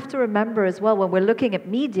 And we have to remember as well, when we're looking at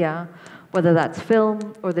media, whether that's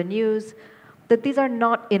film or the news, that these are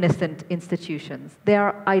not innocent institutions. They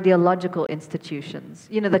are ideological institutions.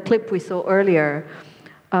 The clip we saw earlier,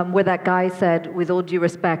 where that guy said, with all due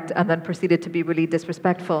respect, and then proceeded to be really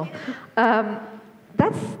disrespectful.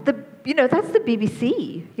 That's the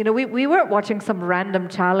BBC. We weren't watching some random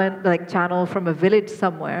channel from a village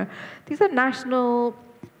somewhere. These are national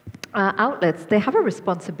outlets. They have a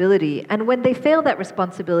responsibility, and when they fail that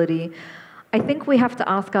responsibility, I think we have to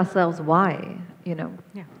ask ourselves why. Yeah.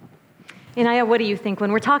 Inaya, what do you think?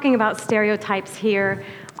 When we're talking about stereotypes here,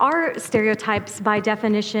 are stereotypes by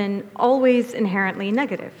definition always inherently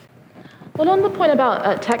negative? Well, on the point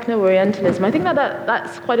about techno-Orientalism, I think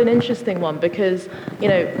that's quite an interesting one because,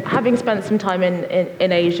 having spent some time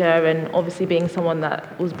in Asia and obviously being someone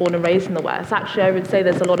that was born and raised in the West, actually I would say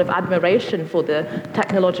there's a lot of admiration for the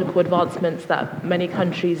technological advancements that many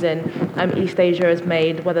countries in East Asia has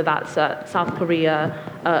made, whether that's South Korea,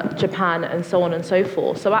 Japan, and so on and so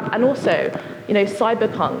forth. So, and also,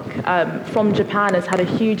 cyberpunk from Japan has had a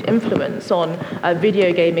huge influence on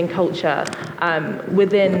video gaming culture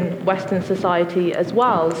within Western society as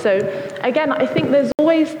well. So again, I think there's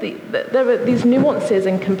always there are these nuances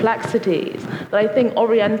and complexities that I think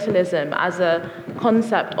Orientalism as a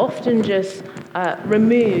concept often just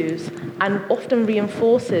removes and often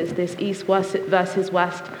reinforces this East versus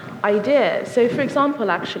West idea. So for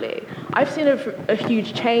example, actually, I've seen a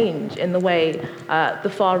huge change in the way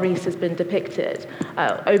the Far East has been depicted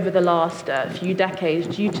over the last few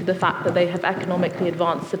decades due to the fact that they have economically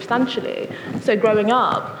advanced substantially. So growing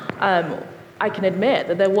up, I can admit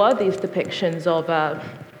that there were these depictions of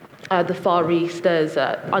the Far East as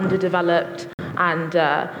underdeveloped and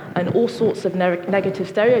all sorts of negative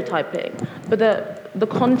stereotyping. But the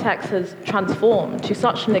context has transformed to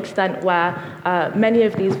such an extent where many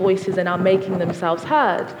of these voices are now making themselves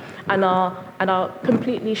heard and are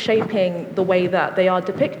completely shaping the way that they are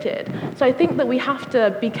depicted. So I think that we have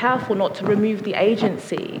to be careful not to remove the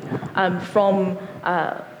agency from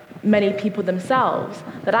many people themselves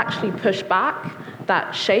that actually push back,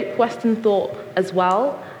 that shape Western thought as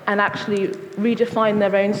well, and actually redefine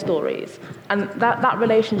their own stories. And that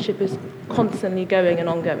relationship is constantly going and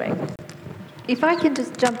ongoing. If I can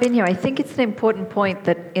just jump in here, I think it's an important point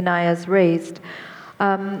that Inaya's raised.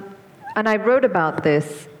 And I wrote about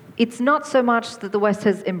this. It's not so much that the West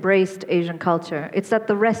has embraced Asian culture, it's that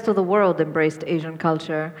the rest of the world embraced Asian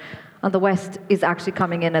culture, and the West is actually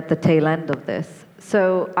coming in at the tail end of this.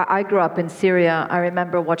 So I grew up in Syria. I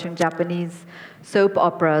remember watching Japanese soap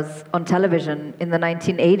operas on television in the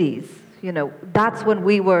 1980s. You know, that's when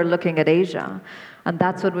we were looking at Asia, and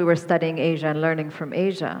that's when we were studying Asia and learning from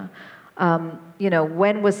Asia. You know,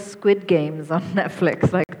 when was Squid Games on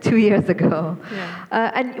Netflix? Like 2 years ago.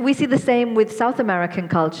 Yeah. And we see the same with South American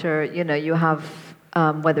culture. You know, you have,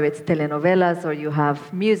 whether it's telenovelas or you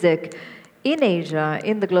have music in Asia,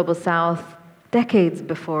 in the global South, decades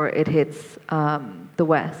before it hits the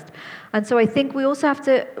West. And so I think we also have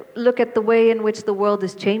to look at the way in which the world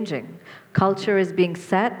is changing. Culture is being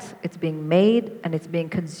set, it's being made, and it's being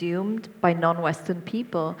consumed by non-Western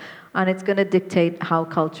people. And it's going to dictate how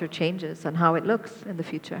culture changes and how it looks in the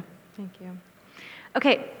future. Thank you.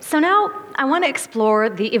 Okay, so now I want to explore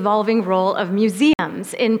the evolving role of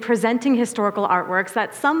museums in presenting historical artworks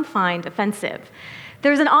that some find offensive.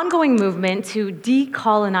 There's an ongoing movement to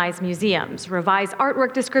decolonize museums, revise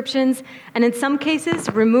artwork descriptions, and in some cases,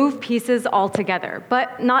 remove pieces altogether.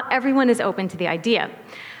 But not everyone is open to the idea.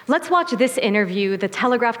 Let's watch this interview The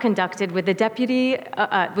Telegraph conducted with the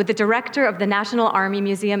director of the National Army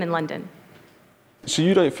Museum in London. So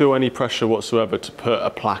you don't feel any pressure whatsoever to put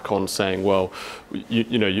a plaque on saying, well,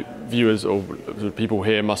 viewers or people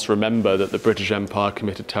here must remember that the British Empire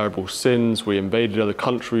committed terrible sins, we invaded other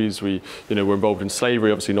countries, we were involved in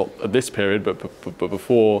slavery, obviously not at this period, but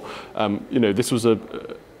before. This was an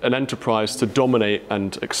enterprise to dominate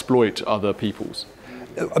and exploit other peoples.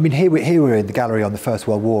 I mean, here we're in the gallery on the First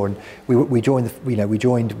World War, and we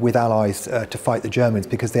joined with allies to fight the Germans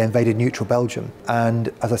because they invaded neutral Belgium.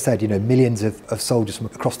 And as I said, millions of soldiers from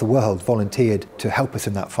across the world volunteered to help us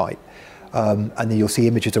in that fight. And then you'll see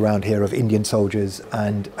images around here of Indian soldiers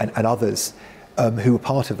and others who were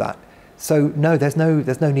part of that. So no, there's no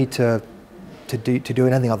need to do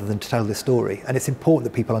anything other than to tell this story. And it's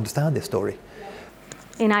important that people understand this story.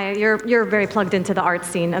 Inaya, you're very plugged into the art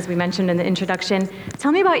scene, as we mentioned in the introduction.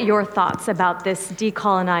 Tell me about your thoughts about this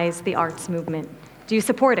decolonize the arts movement. Do you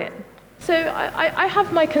support it? So I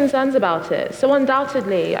have my concerns about it. So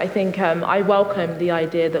undoubtedly, I think I welcome the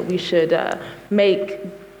idea that we should make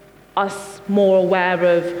us more aware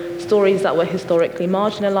of stories that were historically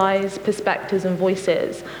marginalized, perspectives and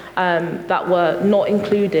voices that were not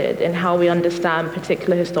included in how we understand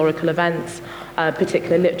particular historical events,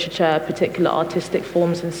 particular literature, particular artistic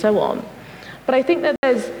forms, and so on. But I think that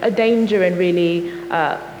there's a danger in really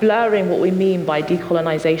blurring what we mean by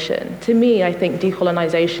decolonization. To me, I think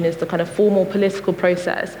decolonization is the kind of formal political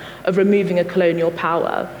process of removing a colonial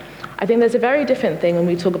power. I think there's a very different thing when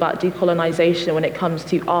we talk about decolonization when it comes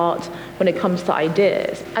to art, when it comes to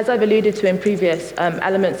ideas. As I've alluded to in previous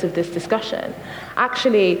elements of this discussion,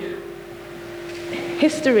 actually,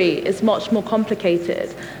 history is much more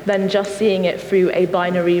complicated than just seeing it through a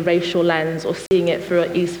binary racial lens or seeing it through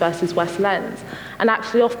an East versus West lens. And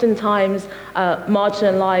actually, oftentimes,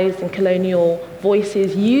 marginalized and colonial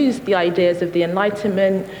voices use the ideas of the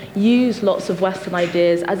Enlightenment, use lots of Western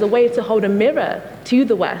ideas as a way to hold a mirror to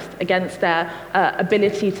the West against their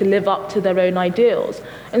ability to live up to their own ideals.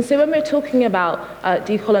 And so when we're talking about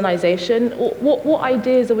decolonization, what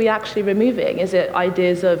ideas are we actually removing? Is it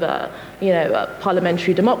ideas of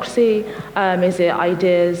parliamentary democracy? Is it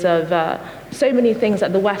ideas of so many things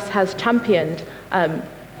that the West has championed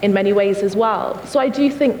in many ways as well? So I do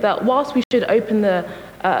think that whilst we should open the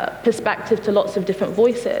perspective to lots of different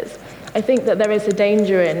voices, I think that there is a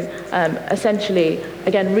danger in essentially,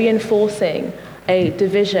 again, reinforcing a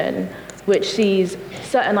division which sees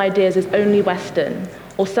certain ideas as only Western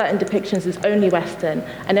or certain depictions as only Western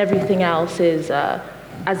and everything else is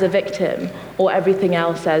as a victim or everything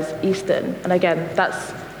else as Eastern. And again,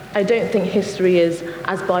 I don't think history is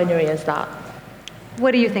as binary as that.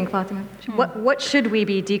 What do you think, Fatima? What should we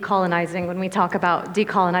be decolonizing when we talk about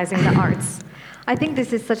decolonizing the arts? I think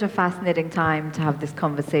this is such a fascinating time to have this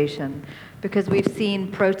conversation because we've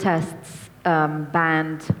seen protests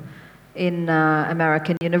banned in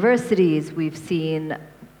American universities. We've seen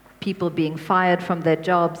people being fired from their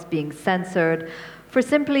jobs, being censored, for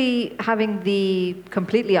simply having the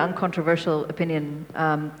completely uncontroversial opinion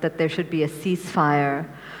that there should be a ceasefire,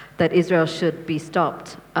 that Israel should be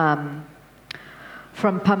stopped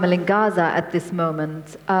from pummeling Gaza at this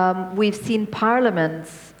moment. We've seen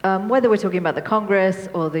parliaments, whether we're talking about the Congress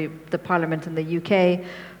or the parliament in the UK,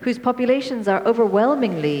 whose populations are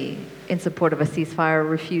overwhelmingly in support of a ceasefire,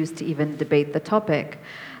 refuse to even debate the topic.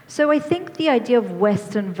 So I think the idea of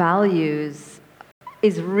Western values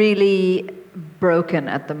is really broken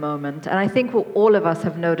at the moment. And I think what all of us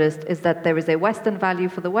have noticed is that there is a Western value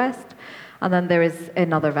for the West, and then there is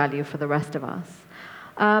another value for the rest of us.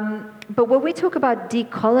 But when we talk about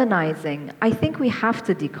decolonizing, I think we have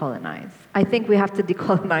to decolonize. I think we have to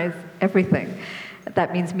decolonize everything.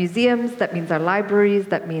 That means museums, that means our libraries,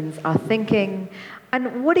 that means our thinking.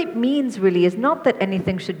 And what it means really is not that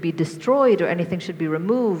anything should be destroyed or anything should be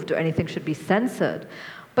removed or anything should be censored,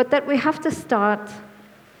 but that we have to start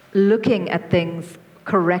looking at things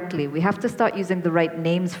correctly. We have to start using the right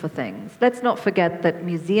names for things. Let's not forget that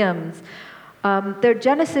museums, their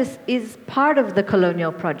genesis is part of the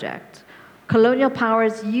colonial project. Colonial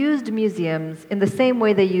powers used museums in the same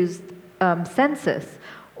way they used census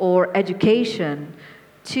or education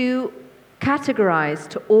to categorize,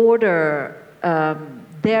 to order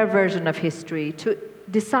their version of history, to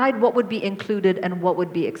decide what would be included and what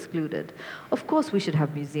would be excluded. Of course, we should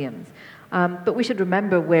have museums, but we should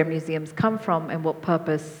remember where museums come from and what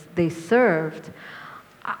purpose they served.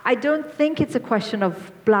 I don't think it's a question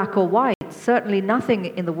of black or white. Certainly nothing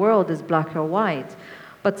in the world is black or white,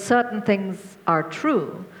 but certain things are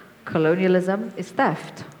true. Colonialism is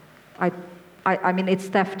theft. I mean, it's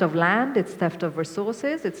theft of land, it's theft of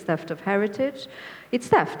resources, it's theft of heritage, it's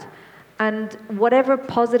theft. And whatever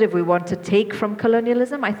positive we want to take from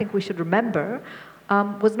colonialism, I think we should remember,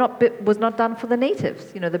 was not done for the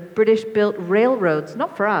natives. You know, the British built railroads,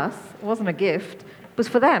 not for us, it wasn't a gift, it was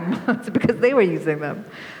for them, because they were using them.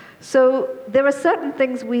 So there are certain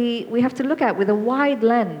things we have to look at with a wide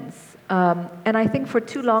lens. And I think for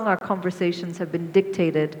too long our conversations have been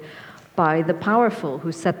dictated by the powerful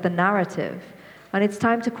who set the narrative. And it's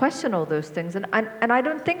time to question all those things. And I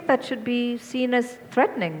don't think that should be seen as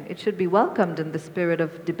threatening. It should be welcomed in the spirit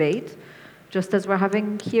of debate, just as we're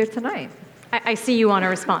having here tonight. I see you want to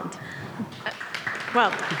respond.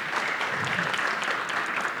 Well,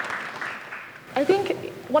 I think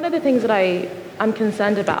one of the things that I'm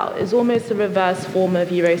concerned about is almost a reverse form of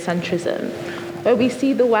Eurocentrism, where we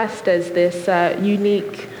see the West as this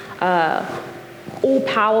unique,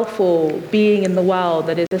 all-powerful being in the world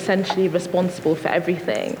that is essentially responsible for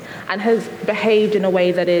everything and has behaved in a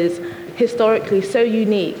way that is historically so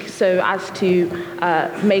unique so as to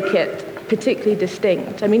make it particularly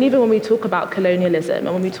distinct. I mean, even when we talk about colonialism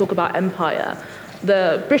and when we talk about empire,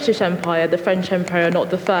 the British Empire, the French Empire are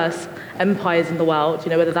not the first empires in the world,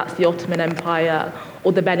 you know, whether that's the Ottoman Empire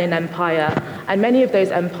or the Benin Empire. And many of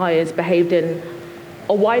those empires behaved in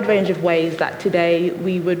a wide range of ways that today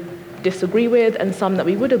we would disagree with and some that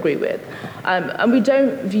we would agree with. And we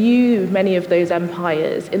don't view many of those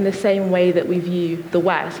empires in the same way that we view the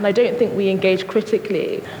West. And I don't think we engage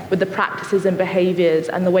critically with the practices and behaviors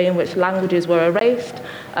and the way in which languages were erased,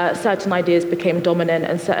 certain ideas became dominant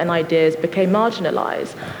and certain ideas became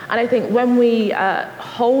marginalized. And I think when we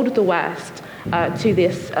hold the West to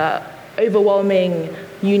this overwhelming,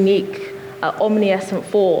 unique, omniscient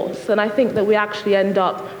force, and I think that we actually end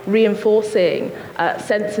up reinforcing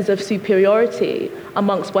senses of superiority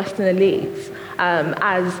amongst Western elites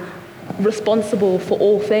as responsible for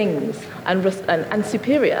all things and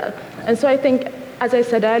superior. And so I think, as I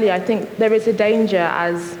said earlier, I think there is a danger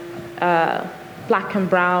as black and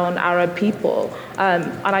brown Arab people,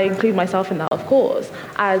 and I include myself in that, of course,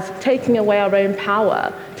 as taking away our own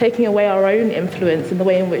power, taking away our own influence in the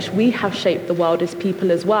way in which we have shaped the world as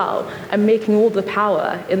people as well, and making all the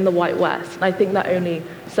power in the white West. And I think that only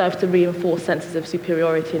serves to reinforce senses of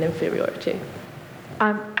superiority and inferiority.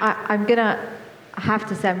 I'm going to have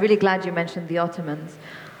to say, I'm really glad you mentioned the Ottomans.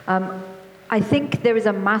 I think there is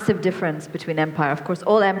a massive difference between empire. Of course,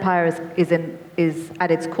 all empire is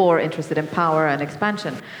at its core interested in power and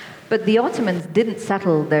expansion. But the Ottomans didn't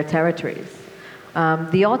settle their territories.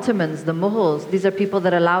 The Ottomans, the Mughals, these are people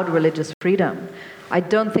that allowed religious freedom. I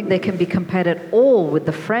don't think they can be compared at all with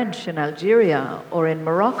the French in Algeria or in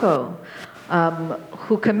Morocco,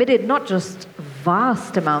 who committed not just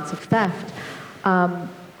vast amounts of theft,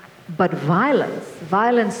 but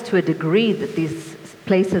violence to a degree that these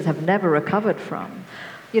places have never recovered from.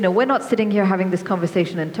 You know, we're not sitting here having this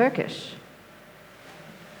conversation in Turkish.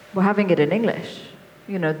 We're having it in English.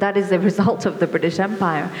 You know, that is a result of the British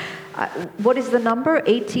Empire. What is the number?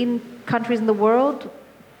 18 countries in the world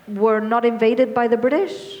were not invaded by the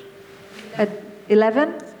British?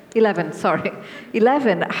 11? 11, sorry.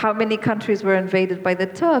 11. How many countries were invaded by the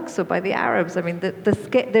Turks or by the Arabs? I mean,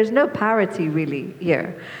 there's no parity really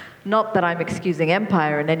here. Not that I'm excusing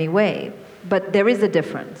empire in any way, but there is a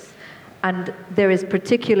difference. And there is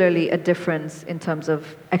particularly a difference in terms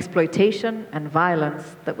of exploitation and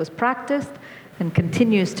violence that was practiced and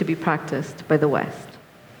continues to be practiced by the West.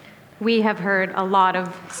 We have heard a lot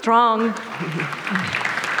of strong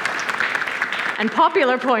and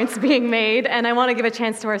popular points being made, and I want to give a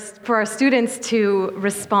chance to for our students to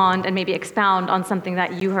respond and maybe expound on something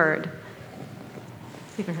that you heard.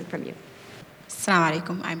 We haven't heard from you. Assalamu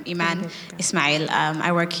alaikum. I'm Iman Ismail.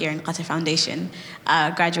 I work here in Qatar Foundation,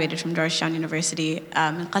 graduated from Georgetown University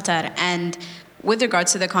in Qatar. And with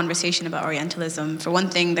regards to the conversation about Orientalism, for one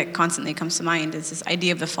thing that constantly comes to mind is this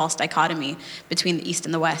idea of the false dichotomy between the East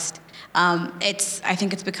and the West. I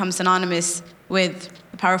think it's become synonymous with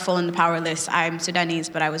the powerful and the powerless. I'm Sudanese,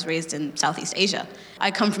 but I was raised in Southeast Asia. I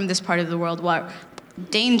come from this part of the world where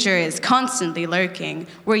danger is constantly lurking.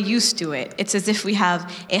 We're used to it. It's as if we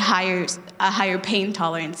have a higher pain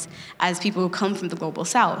tolerance as people who come from the global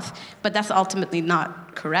south. But that's ultimately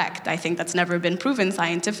not correct. I think that's never been proven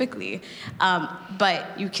scientifically.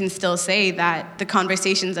 But you can still say that the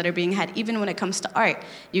conversations that are being had, even when it comes to art,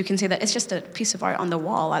 you can say that it's just a piece of art on the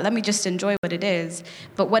wall. Let me just enjoy what it is.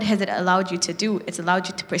 But what has it allowed you to do? It's allowed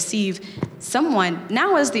you to perceive someone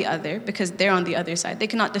now as the other, because they're on the other side. They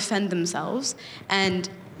cannot defend themselves. And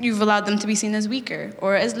you've allowed them to be seen as weaker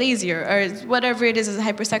or as lazier or as whatever it is as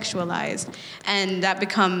hypersexualized. And that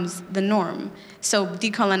becomes the norm. So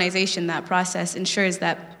decolonization, that process, ensures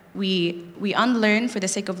that we unlearn for the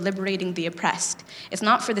sake of liberating the oppressed. It's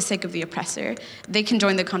not for the sake of the oppressor. They can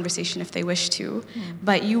join the conversation if they wish to,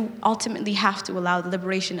 but you ultimately have to allow the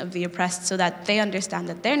liberation of the oppressed so that they understand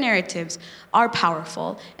that their narratives are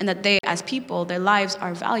powerful and that they, as people, their lives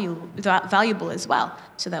are valuable as well,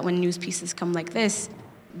 so that when news pieces come like this,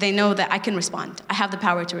 they know that I can respond. I have the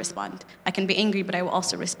power to respond. I can be angry, but I will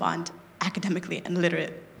also respond academically and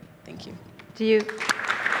literate. Thank you. Do you?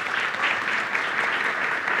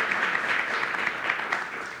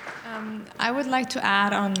 I would like to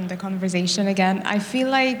add on the conversation again. I feel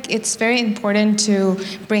like it's very important to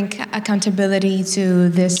bring accountability to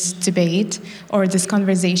this debate or this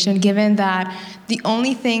conversation, given that the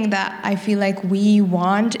only thing that I feel like we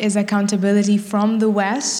want is accountability from the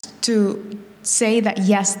West to say that,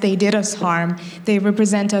 yes, they did us harm, they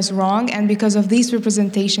represent us wrong, and because of these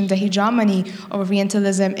representations, the hegemony of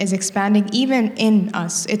Orientalism is expanding even in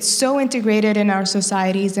us. It's so integrated in our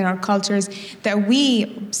societies, in our cultures, that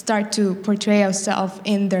we start to portray ourselves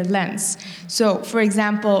in their lens. So, for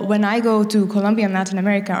example, when I go to Colombia and Latin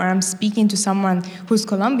America, or I'm speaking to someone who's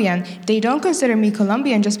Colombian, they don't consider me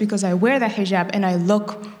Colombian just because I wear the hijab and I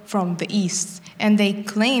look from the East. And they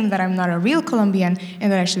claim that I'm not a real Colombian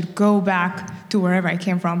and that I should go back to wherever I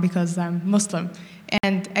came from because I'm Muslim.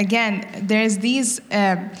 And again, there's these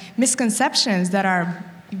misconceptions that are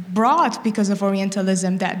brought because of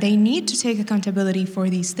Orientalism that they need to take accountability for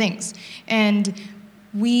these things. And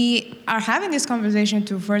we are having this conversation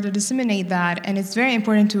to further disseminate that, and it's very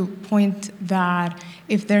important to point that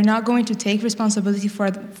if they're not going to take responsibility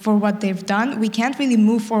for what they've done, we can't really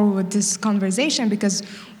move forward with this conversation because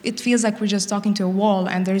it feels like we're just talking to a wall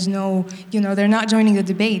and there's no, they're not joining the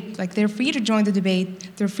debate. Like, they're free to join the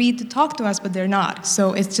debate, they're free to talk to us, but they're not.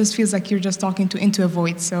 So it just feels like you're just talking into a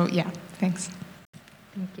void. So yeah, thanks.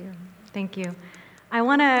 Thank you. I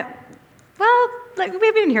want to,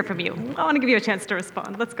 we didn't hear from you. I want to give you a chance to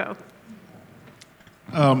respond. Let's go.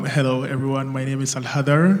 Hello, everyone. My name is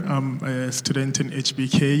Al-Hadar. I'm a student in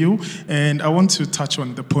HBKU, and I want to touch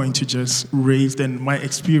on the point you just raised and my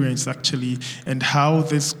experience, actually, and how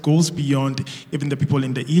this goes beyond even the people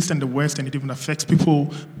in the East and the West, and it even affects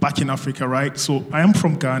people back in Africa, right? So I am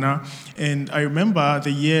from Ghana, and I remember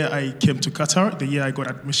the year I came to Qatar, the year I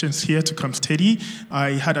got admissions here to come study.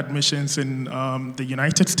 I had admissions in the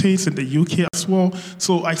United States and the UK as well.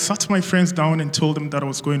 So I sat my friends down and told them that I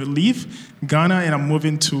was going to leave Ghana and I'm moving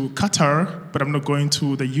to Qatar, but I'm not going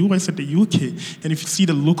to the US and the UK. And if you see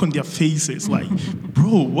the look on their faces, like,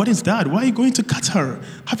 bro, what is that? Why are you going to Qatar?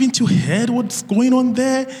 Haven't you heard what's going on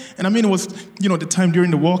there? And I mean, it was, the time during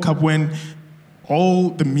the World Cup when all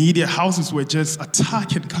the media houses were just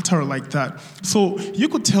attacking Qatar like that. So you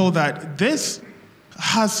could tell that they've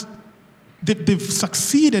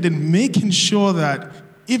succeeded in making sure that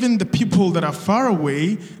even the people that are far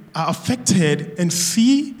away are affected and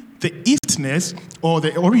see the Eastness or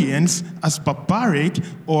the Orients as barbaric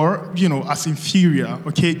or, as inferior,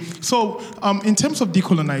 okay? So in terms of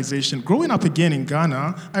decolonization, growing up again in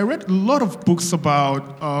Ghana, I read a lot of books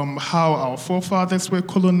about how our forefathers were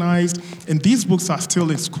colonized, and these books are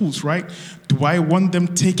still in schools, right? Do I want them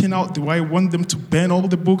taken out? Do I want them to ban all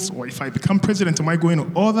the books? Or if I become president, am I going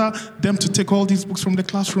to order them to take all these books from the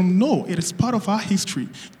classroom? No, it is part of our history.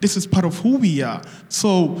 This is part of who we are.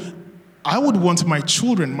 So I would want my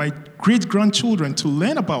children, my great-grandchildren, to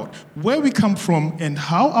learn about where we come from and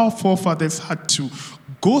how our forefathers had to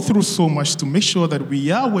go through so much to make sure that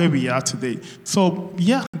we are where we are today. So,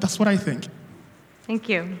 yeah, that's what I think. Thank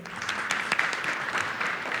you.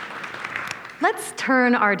 Let's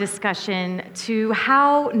turn our discussion to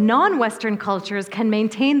how non-Western cultures can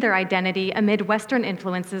maintain their identity amid Western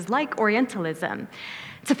influences like Orientalism.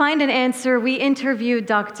 To find an answer, we interviewed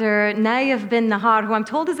Dr. Naif bin Nahar, who I'm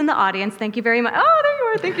told is in the audience. Thank you very much. Oh, there you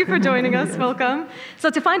are. Thank you for joining us. Welcome.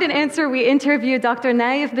 So to find an answer, we interviewed Dr.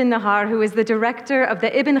 Naif bin Nahar, who is the director of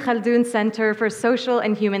the Ibn Khaldun Center for Social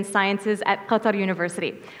and Human Sciences at Qatar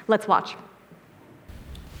University. Let's watch.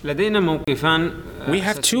 We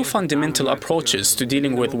have two fundamental approaches to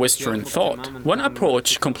dealing with Western thought. One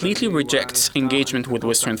approach completely rejects engagement with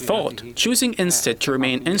Western thought, choosing instead to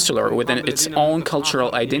remain insular within its own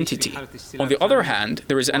cultural identity. On the other hand,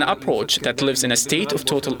 there is an approach that lives in a state of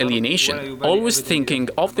total alienation, always thinking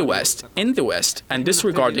of the West, in the West, and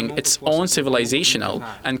disregarding its own civilizational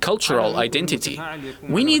and cultural identity.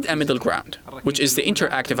 We need a middle ground, which is the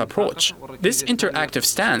interactive approach. This interactive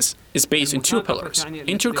stance is based on two pillars: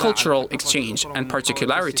 intercultural exchange and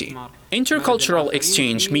particularity. Intercultural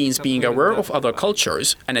exchange means being aware of other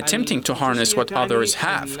cultures and attempting to harness what others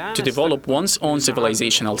have to develop one's own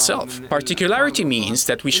civilizational self. Particularity means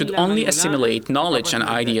that we should only assimilate knowledge and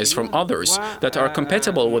ideas from others that are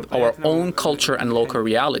compatible with our own culture and local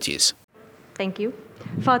realities. Thank you.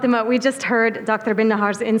 Fatima, we just heard Dr. bin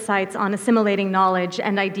Nahar's insights on assimilating knowledge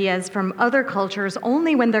and ideas from other cultures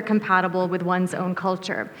only when they're compatible with one's own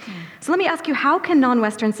culture. So let me ask you, how can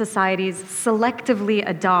non-Western societies selectively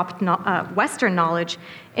adopt Western knowledge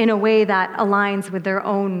in a way that aligns with their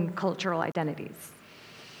own cultural identities?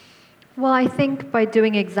 Well, I think by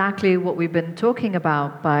doing exactly what we've been talking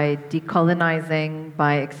about, by decolonizing,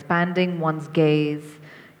 by expanding one's gaze.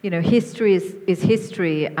 History is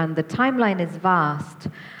history, and the timeline is vast.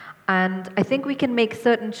 And I think we can make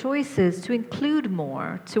certain choices to include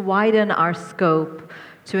more, to widen our scope,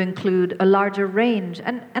 to include a larger range.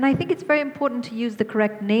 And I think it's very important to use the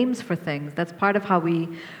correct names for things. That's part of how we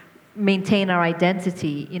maintain our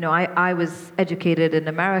identity. I was educated in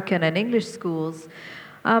American and English schools,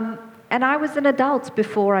 and I was an adult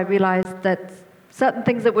before I realized that certain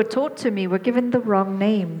things that were taught to me were given the wrong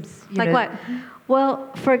names. Like what?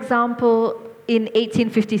 Well, for example, in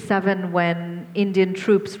 1857, when Indian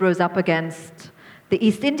troops rose up against the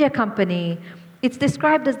East India Company, it's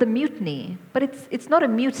described as the mutiny, but it's not a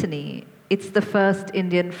mutiny. It's the first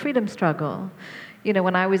Indian freedom struggle.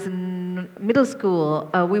 When I was in middle school,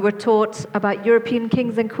 we were taught about European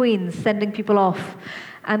kings and queens sending people off,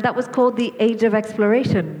 and that was called the Age of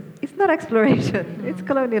Exploration. It's not exploration, it's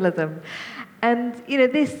colonialism. And,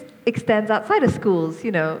 this extends outside of schools,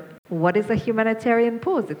 What is a humanitarian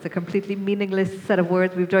pause? It's a completely meaningless set of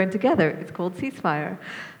words we've joined together. It's called ceasefire.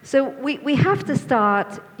 So we have to start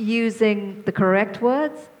using the correct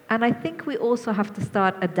words, and I think we also have to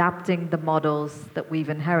start adapting the models that we've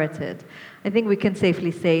inherited. I think we can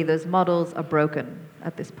safely say those models are broken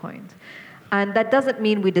at this point. And that doesn't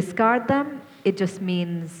mean we discard them, it just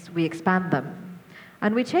means we expand them.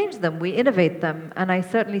 And we change them, we innovate them, and I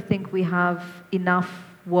certainly think we have enough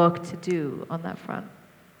work to do on that front.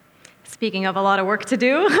 Speaking of a lot of work to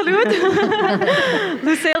do, Kholood,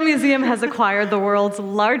 Lusail Museum has acquired the world's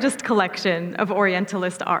largest collection of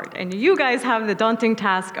Orientalist art, and you guys have the daunting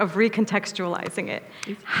task of recontextualizing it.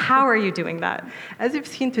 How are you doing that? As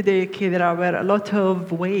you've seen today, there were a lot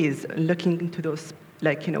of ways looking into those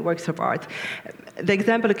works of art. The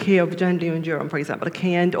example of John Leon Durham, for example,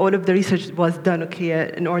 and all of the research was done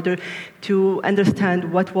in order to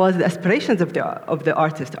understand what was the aspirations of the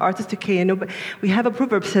artist. We have a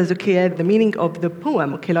proverb says, the meaning of the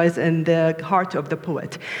poem, lies in the heart of the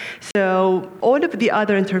poet. So all of the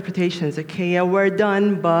other interpretations, were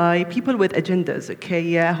done by people with agendas,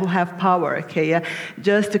 who have power,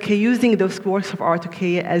 just using those works of art,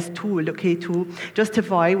 as tool, to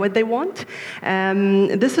justify what they want.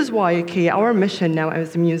 This is why, our mission now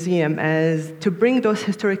as a museum is to bring those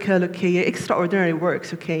historical, extraordinary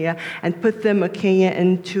works, and put them,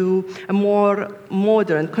 into a more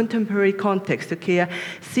modern, contemporary context,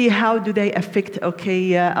 see how do they affect,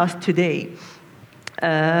 us today.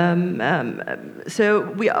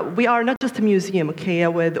 So we are not just a museum, okay,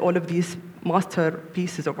 with all of these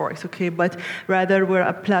masterpieces of works, okay, but rather we're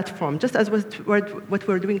a platform, just as what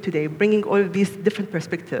we're doing today, bringing all of these different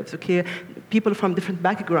perspectives, okay, people from different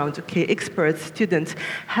backgrounds, okay, experts, students,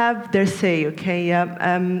 have their say, okay,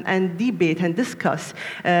 and debate and discuss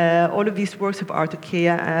all of these works of art, okay,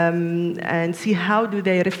 and see how do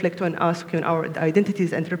they reflect on us, okay, on our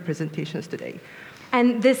identities and representations today.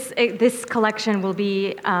 And this collection will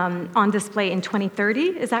be on display in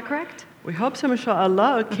 2030, is that correct? We hope so,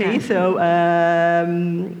 inshallah. Okay, so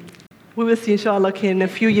we will see, inshallah, okay, in a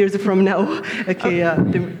few years from now, okay,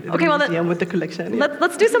 the museum with the collection. Yeah.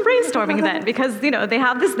 Let's do some brainstorming then, because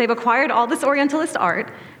they've acquired all this Orientalist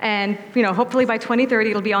art, and hopefully by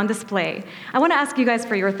 2030 it'll be on display. I want to ask you guys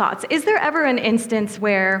for your thoughts. Is there ever an instance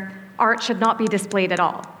where art should not be displayed at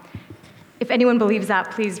all? If anyone believes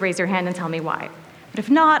that, please raise your hand and tell me why. But if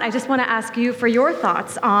not, I just want to ask you for your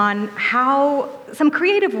thoughts on how some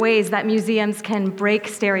creative ways that museums can break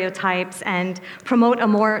stereotypes and promote a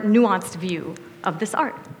more nuanced view of this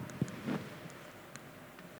art.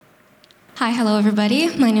 Hi, hello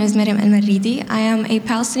everybody. My name is Miriam El-Maridi. I am a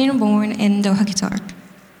Palestinian born in Doha, Qatar.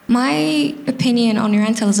 My opinion on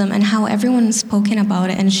Orientalism and how everyone has spoken about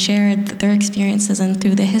it and shared their experiences and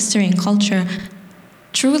through the history and culture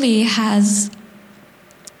truly has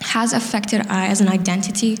affected I as an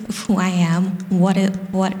identity of who I am, what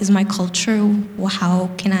is my culture, what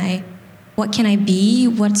can I be,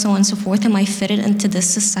 what so on and so forth. Am I fitted into this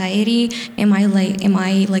society? Am I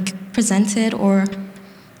presented, or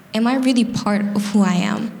am I really part of who I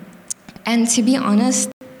am? And to be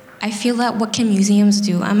honest, I feel that what can museums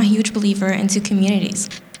do? I'm a huge believer into communities.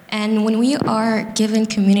 And when we are given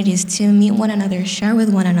communities to meet one another, share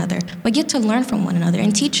with one another, we get to learn from one another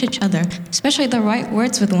and teach each other, especially the right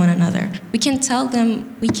words with one another. We can tell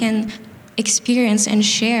them, we can experience and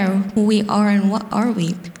share who we are and what are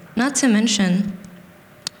we. Not to mention,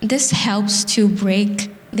 this helps to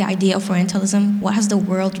break the idea of Orientalism. What has the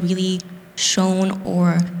world really shown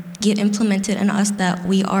or get implemented in us that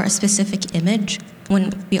we are a specific image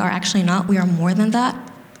when we are actually not, we are more than that.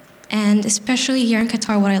 And especially here in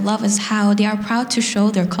Qatar, what I love is how they are proud to show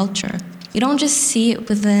their culture. You don't just see it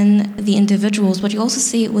within the individuals, but you also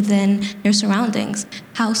see it within their surroundings,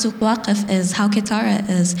 how Souq Waqif is, how Qatar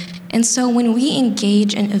is. And so when we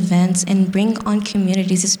engage in events and bring on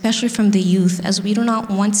communities, especially from the youth, as we do not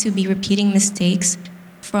want to be repeating mistakes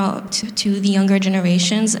to the younger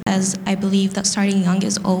generations, as I believe that starting young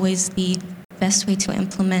is always the best way to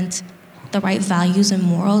implement the right values and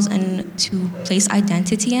morals and to place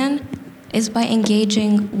identity in, is by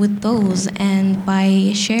engaging with those and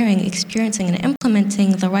by sharing, experiencing, and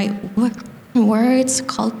implementing the right words,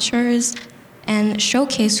 cultures, and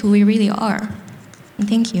showcase who we really are. And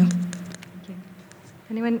thank you. Thank you.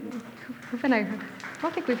 Anyone? I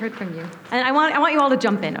don't think we've heard from you. And I want you all to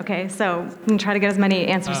jump in, okay? So I'm going to try to get as many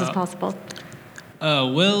answers as possible.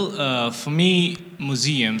 For me,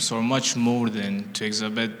 museums are much more than to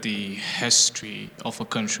exhibit the history of a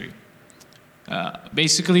country.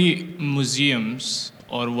 Basically, museums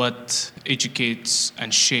are what educates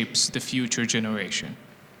and shapes the future generation.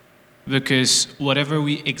 Because whatever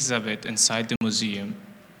we exhibit inside the museum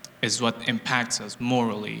is what impacts us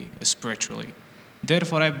morally, spiritually.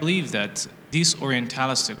 Therefore, I believe that these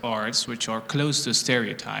Orientalistic arts, which are close to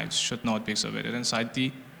stereotypes, should not be exhibited inside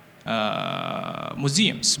the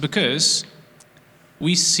museums, because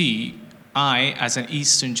we see, I as an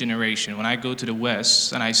Eastern generation, when I go to the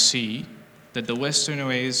West and I see that the Western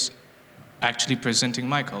way is actually presenting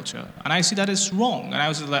my culture, and I see that it's wrong, and I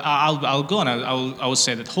was like, I'll go and I will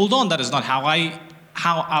say that, hold on, that is not how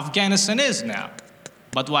Afghanistan is now.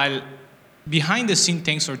 But while behind the scene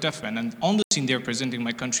things are different, and on the scene they're presenting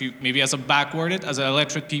my country maybe as a backwarded, as an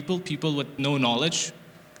illiterate people with no knowledge.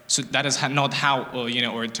 So that is not how,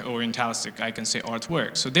 Orientalistic, I can say, art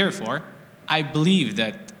works. So therefore, I believe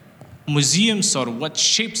that museums are what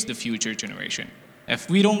shapes the future generation. If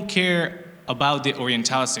we don't care about the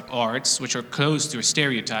Orientalistic arts, which are close to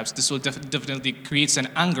stereotypes, this will definitely create an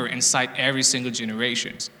anger inside every single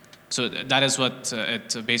generation. So that is what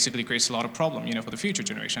it basically creates a lot of problem, for the future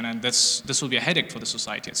generation, and this will be a headache for the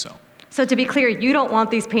society itself. So to be clear, you don't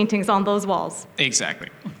want these paintings on those walls? Exactly.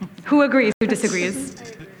 Who agrees? Who disagrees?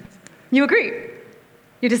 You agree?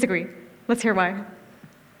 You disagree? Let's hear why.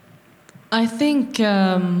 I think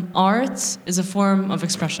art is a form of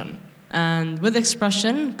expression. And with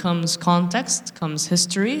expression comes context, comes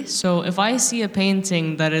history. So if I see a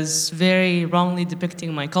painting that is very wrongly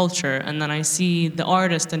depicting my culture, and then I see the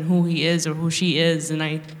artist and who he is or who she is, and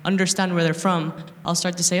I understand where they're from, I'll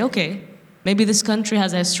start to say, okay, Maybe this country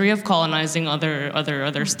has a history of colonizing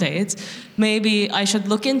other states. Maybe I should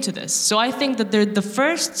look into this. So I think that the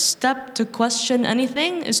first step to question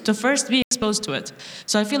anything is to first be exposed to it.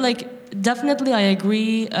 So I feel like definitely I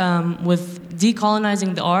agree with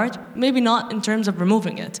decolonizing the art, maybe not in terms of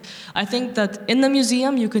removing it. I think that in the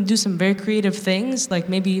museum you can do some very creative things, like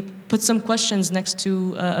maybe put some questions next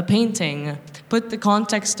to a painting, put the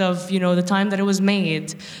context of the time that it was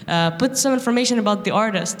made, put some information about the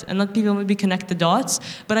artist, and let people maybe connect the dots.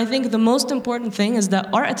 But I think the most important thing is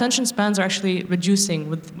that our attention spans are actually reducing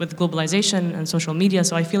with globalization and social media.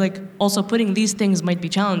 So I feel like also putting these things might be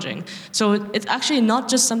challenging. So it's actually not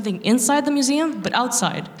just something inside the museum, but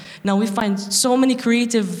outside. Now we find so many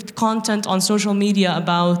creative content on social media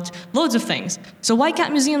about loads of things. So why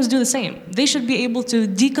can't museums do the same? They should be able to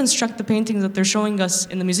deconstruct the paintings that they're showing us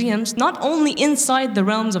in the museums, not only inside the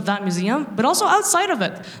realms of that museum, but also outside of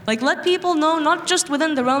it. Like, let people know not just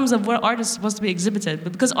within the realms of where art is supposed to be exhibited,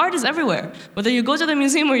 but because art is everywhere. Whether you go to the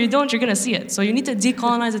museum or you don't, you're going to see it. So you need to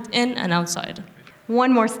decolonize it in and outside.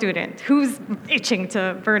 One more student. Who's itching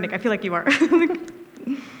to verdict? I feel like you are.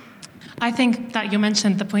 I think that you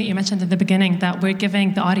mentioned the point you mentioned in the beginning, that we're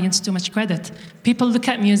giving the audience too much credit. People look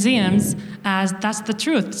at museums as that's the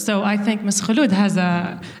truth. So I think Ms. Kholood has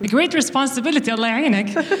a great responsibility, Allah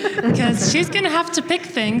ya'inak, because she's going to have to pick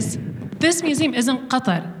things. This museum isn't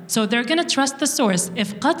Qatar, so they're going to trust the source.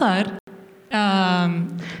 If Qatar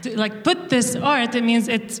put this art, it means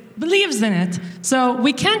it believes in it. So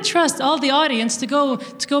we can't trust all the audience to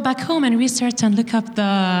go back home and research and look up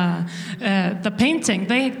the painting.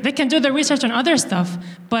 They can do the research on other stuff,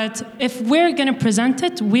 but if we're going to present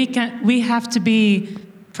it, we have to be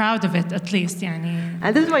proud of it, at least.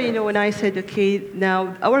 And this is why, when I said, okay,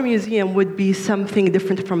 now our museum would be something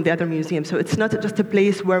different from the other museums. So it's not just a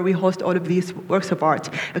place where we host all of these works of art,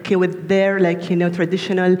 okay, with their,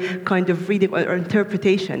 traditional kind of reading or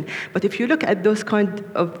interpretation. But if you look at those kind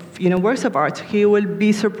of, works of art, okay, you will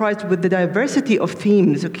be surprised with the diversity of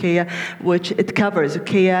themes, okay, which it covers,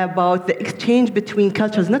 okay, about the exchange between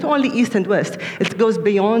cultures, not only East and West. It goes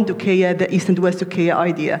beyond, okay, the East and West, okay,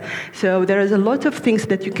 idea. So there is a lot of things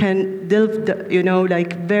that you can delve,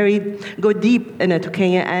 go deep in it,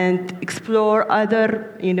 okay, and explore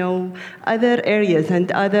other areas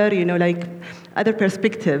and other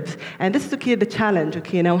perspectives. And this is, okay, the challenge,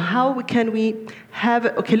 okay, how can we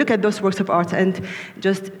look at those works of art and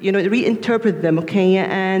just, reinterpret them, okay,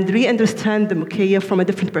 and re-understand them, okay, from a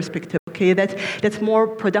different perspective, okay, that's more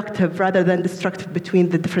productive rather than destructive between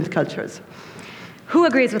the different cultures. Who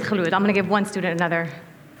agrees with Kholood? I'm going to give one student another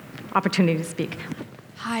opportunity to speak.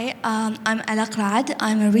 Hi, I'm Ala Qraad.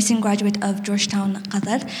 I'm a recent graduate of Georgetown,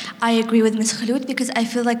 Qatar. I agree with Ms. Kholood because I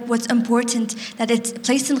feel like what's important that it's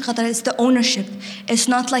placed in Qatar is the ownership. It's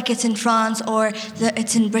not like it's in France or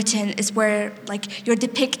it's in Britain. It's where you're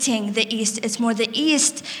depicting the East. It's more the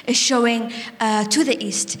East is showing to the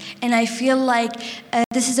East. And I feel like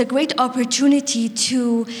this is a great opportunity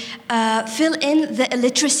to fill in the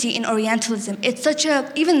illiteracy in Orientalism. It's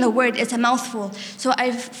even the word is a mouthful. So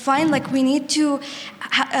I find we need to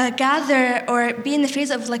gather or be in the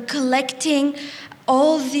phase of collecting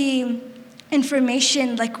all the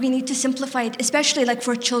information. We need to simplify it, especially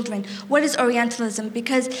for children. What is Orientalism?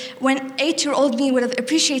 Because when 8-year-old me would have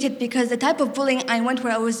appreciated, because the type of bullying I went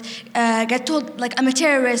where I was get told I'm a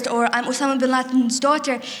terrorist or I'm Osama bin Laden's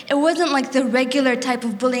daughter, it wasn't the regular type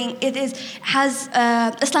of bullying. It has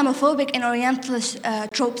Islamophobic and Orientalist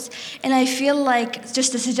tropes. And I feel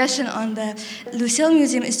just a suggestion on the Lusail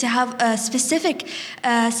Museum is to have a specific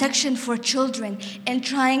section for children and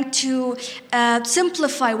trying to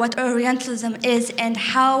simplify what Orientalism is and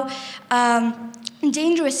how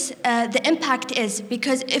dangerous the impact is.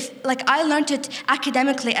 Because if I learned it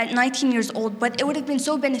academically at 19 years old, but it would have been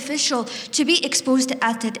so beneficial to be exposed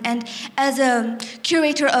at it. And as a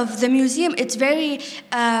curator of the museum, it's very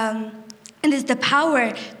it is the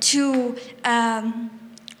power to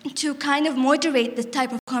kind of moderate this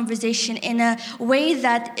type of conversation in a way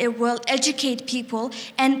that it will educate people.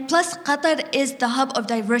 And plus, Qatar is the hub of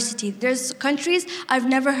diversity. There's countries I've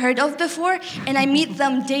never heard of before, and I meet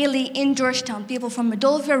them daily in Georgetown. People from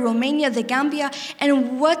Moldova, Romania, the Gambia,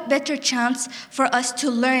 and what better chance for us to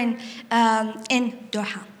learn in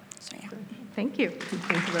Doha. So, yeah. Thank you.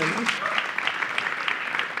 Thank you very much.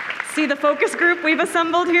 See the focus group we've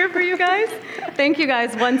assembled here for you guys? Thank you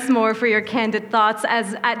guys once more for your candid thoughts.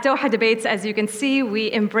 As at Doha Debates, as you can see, we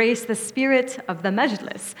embrace the spirit of the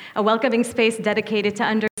Majlis, a welcoming space dedicated to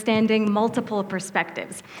understanding understanding multiple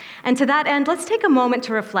perspectives. And to that end, let's take a moment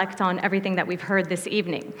to reflect on everything that we've heard this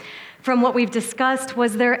evening. From what we've discussed,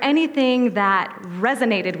 was there anything that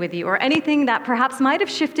resonated with you or anything that perhaps might have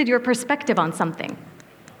shifted your perspective on something?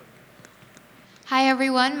 Hi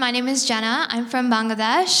everyone, my name is Jenna. I'm from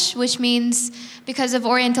Bangladesh, which means because of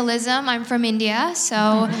Orientalism, I'm from India.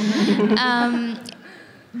 So,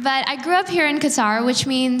 but I grew up here in Qatar, which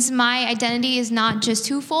means my identity is not just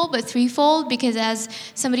twofold, but threefold, because as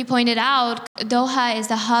somebody pointed out, Doha is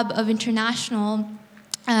the hub of international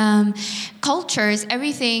cultures.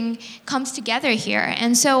 Everything comes together here.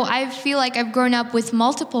 And so I feel like I've grown up with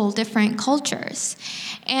multiple different cultures.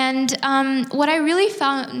 And what I really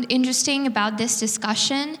found interesting about this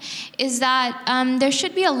discussion is that there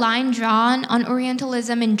should be a line drawn on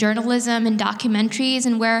Orientalism in journalism and documentaries,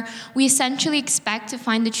 and where we essentially expect to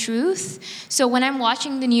find the truth. So when I'm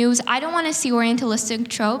watching the news, I don't want to see Orientalistic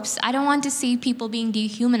tropes. I don't want to see people being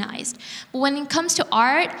dehumanized. But when it comes to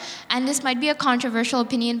art, and this might be a controversial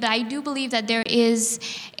opinion, but I do believe that there is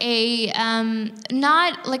a,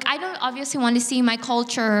 not, like, I don't obviously want to see my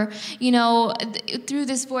culture, you know, through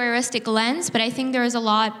this voyeuristic lens, but I think there is a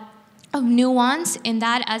lot of nuance in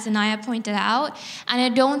that, as Inaya pointed out, and I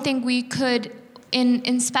don't think we could,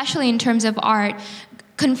 especially in terms of art,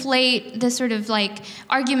 conflate this sort of like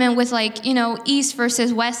argument with, like, you know, East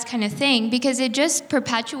versus West kind of thing, because it just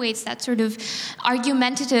perpetuates that sort of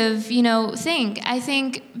argumentative, you know, thing. I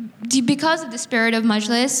think because of the spirit of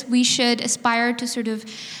Majlis, we should aspire to sort of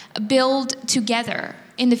build together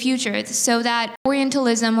in the future so that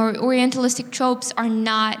Orientalism or Orientalistic tropes are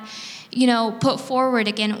not, you know, put forward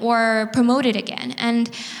again or promoted again. And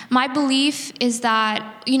my belief is that,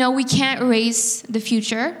 you know, we can't erase the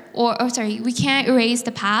future, we can't erase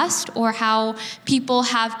the past or how people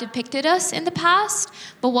have depicted us in the past,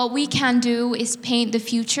 but what we can do is paint the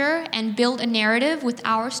future and build a narrative with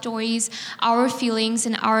our stories, our feelings,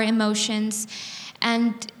 and our emotions,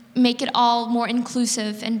 and make it all more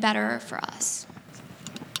inclusive and better for us.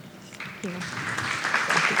 Thank you.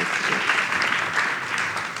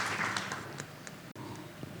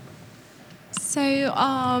 So,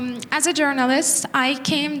 as a journalist, I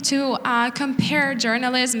came to compare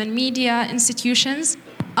journalism and media institutions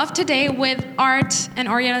of today with art and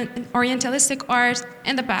Orientalistic art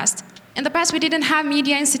in the past. In the past, we didn't have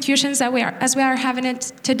media institutions as we are having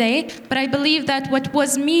it today, but I believe that what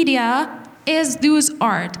was media is those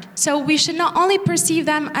art. So we should not only perceive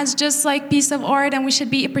them as just like piece of art, and we should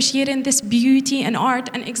be appreciating this beauty and art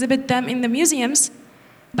and exhibit them in the museums,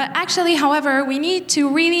 but actually, however, we need to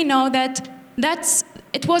really know that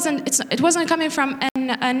it wasn't coming from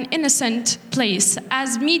an innocent place.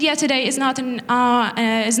 As media today is not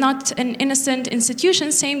an innocent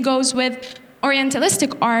institution, same goes with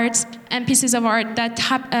Orientalistic art and pieces of art that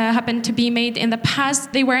happened to be made in the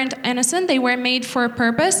past. They weren't innocent, they were made for a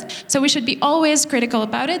purpose, so we should be always critical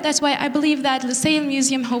about it. That's why I believe that Lusail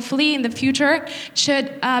Museum, hopefully in the future,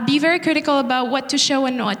 should be very critical about what to show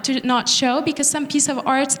and what to not show, because some pieces of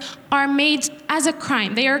art are made as a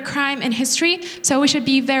crime. They are a crime in history, so we should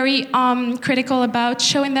be very critical about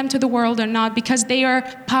showing them to the world or not, because their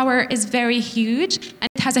power is very huge and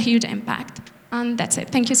it has a huge impact. And that's it.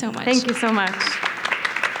 Thank you so much. Thank you so much.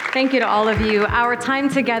 Thank you to all of you. Our time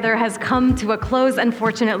together has come to a close,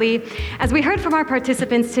 unfortunately. As we heard from our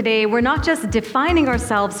participants today, we're not just defining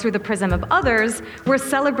ourselves through the prism of others, we're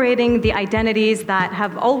celebrating the identities that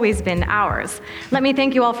have always been ours. Let me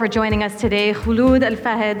thank you all for joining us today, Kholood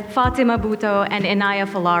Al-Fahad, Fatima Bhutto, and Inaya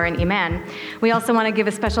Folarin Iman. We also want to give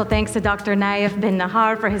a special thanks to Dr. Naif bin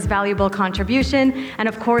Nahar for his valuable contribution, and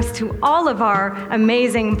of course to all of our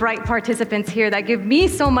amazing, bright participants here that give me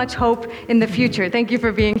so much hope in the future. Thank you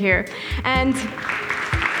for being here. And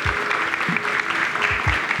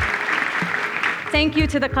thank you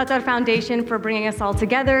to the Qatar Foundation for bringing us all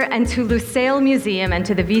together, and to Lusail Museum and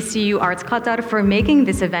to the VCUArts Qatar for making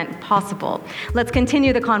this event possible. Let's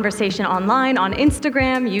continue the conversation online on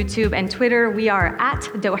Instagram, YouTube, and Twitter. We are at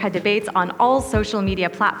Doha Debates on all social media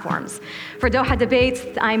platforms. For Doha Debates,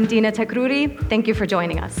 I'm Dena Takruri. Thank you for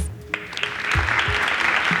joining us.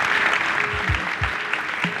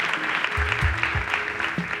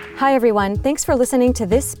 Hi everyone, thanks for listening to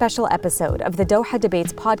this special episode of the Doha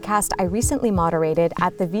Debates podcast I recently moderated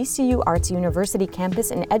at the VCUArts University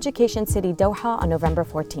campus in Education City, Doha on November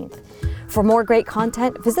 14th. For more great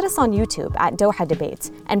content, visit us on YouTube at Doha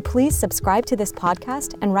Debates, and please subscribe to this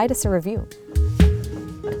podcast and write us a review.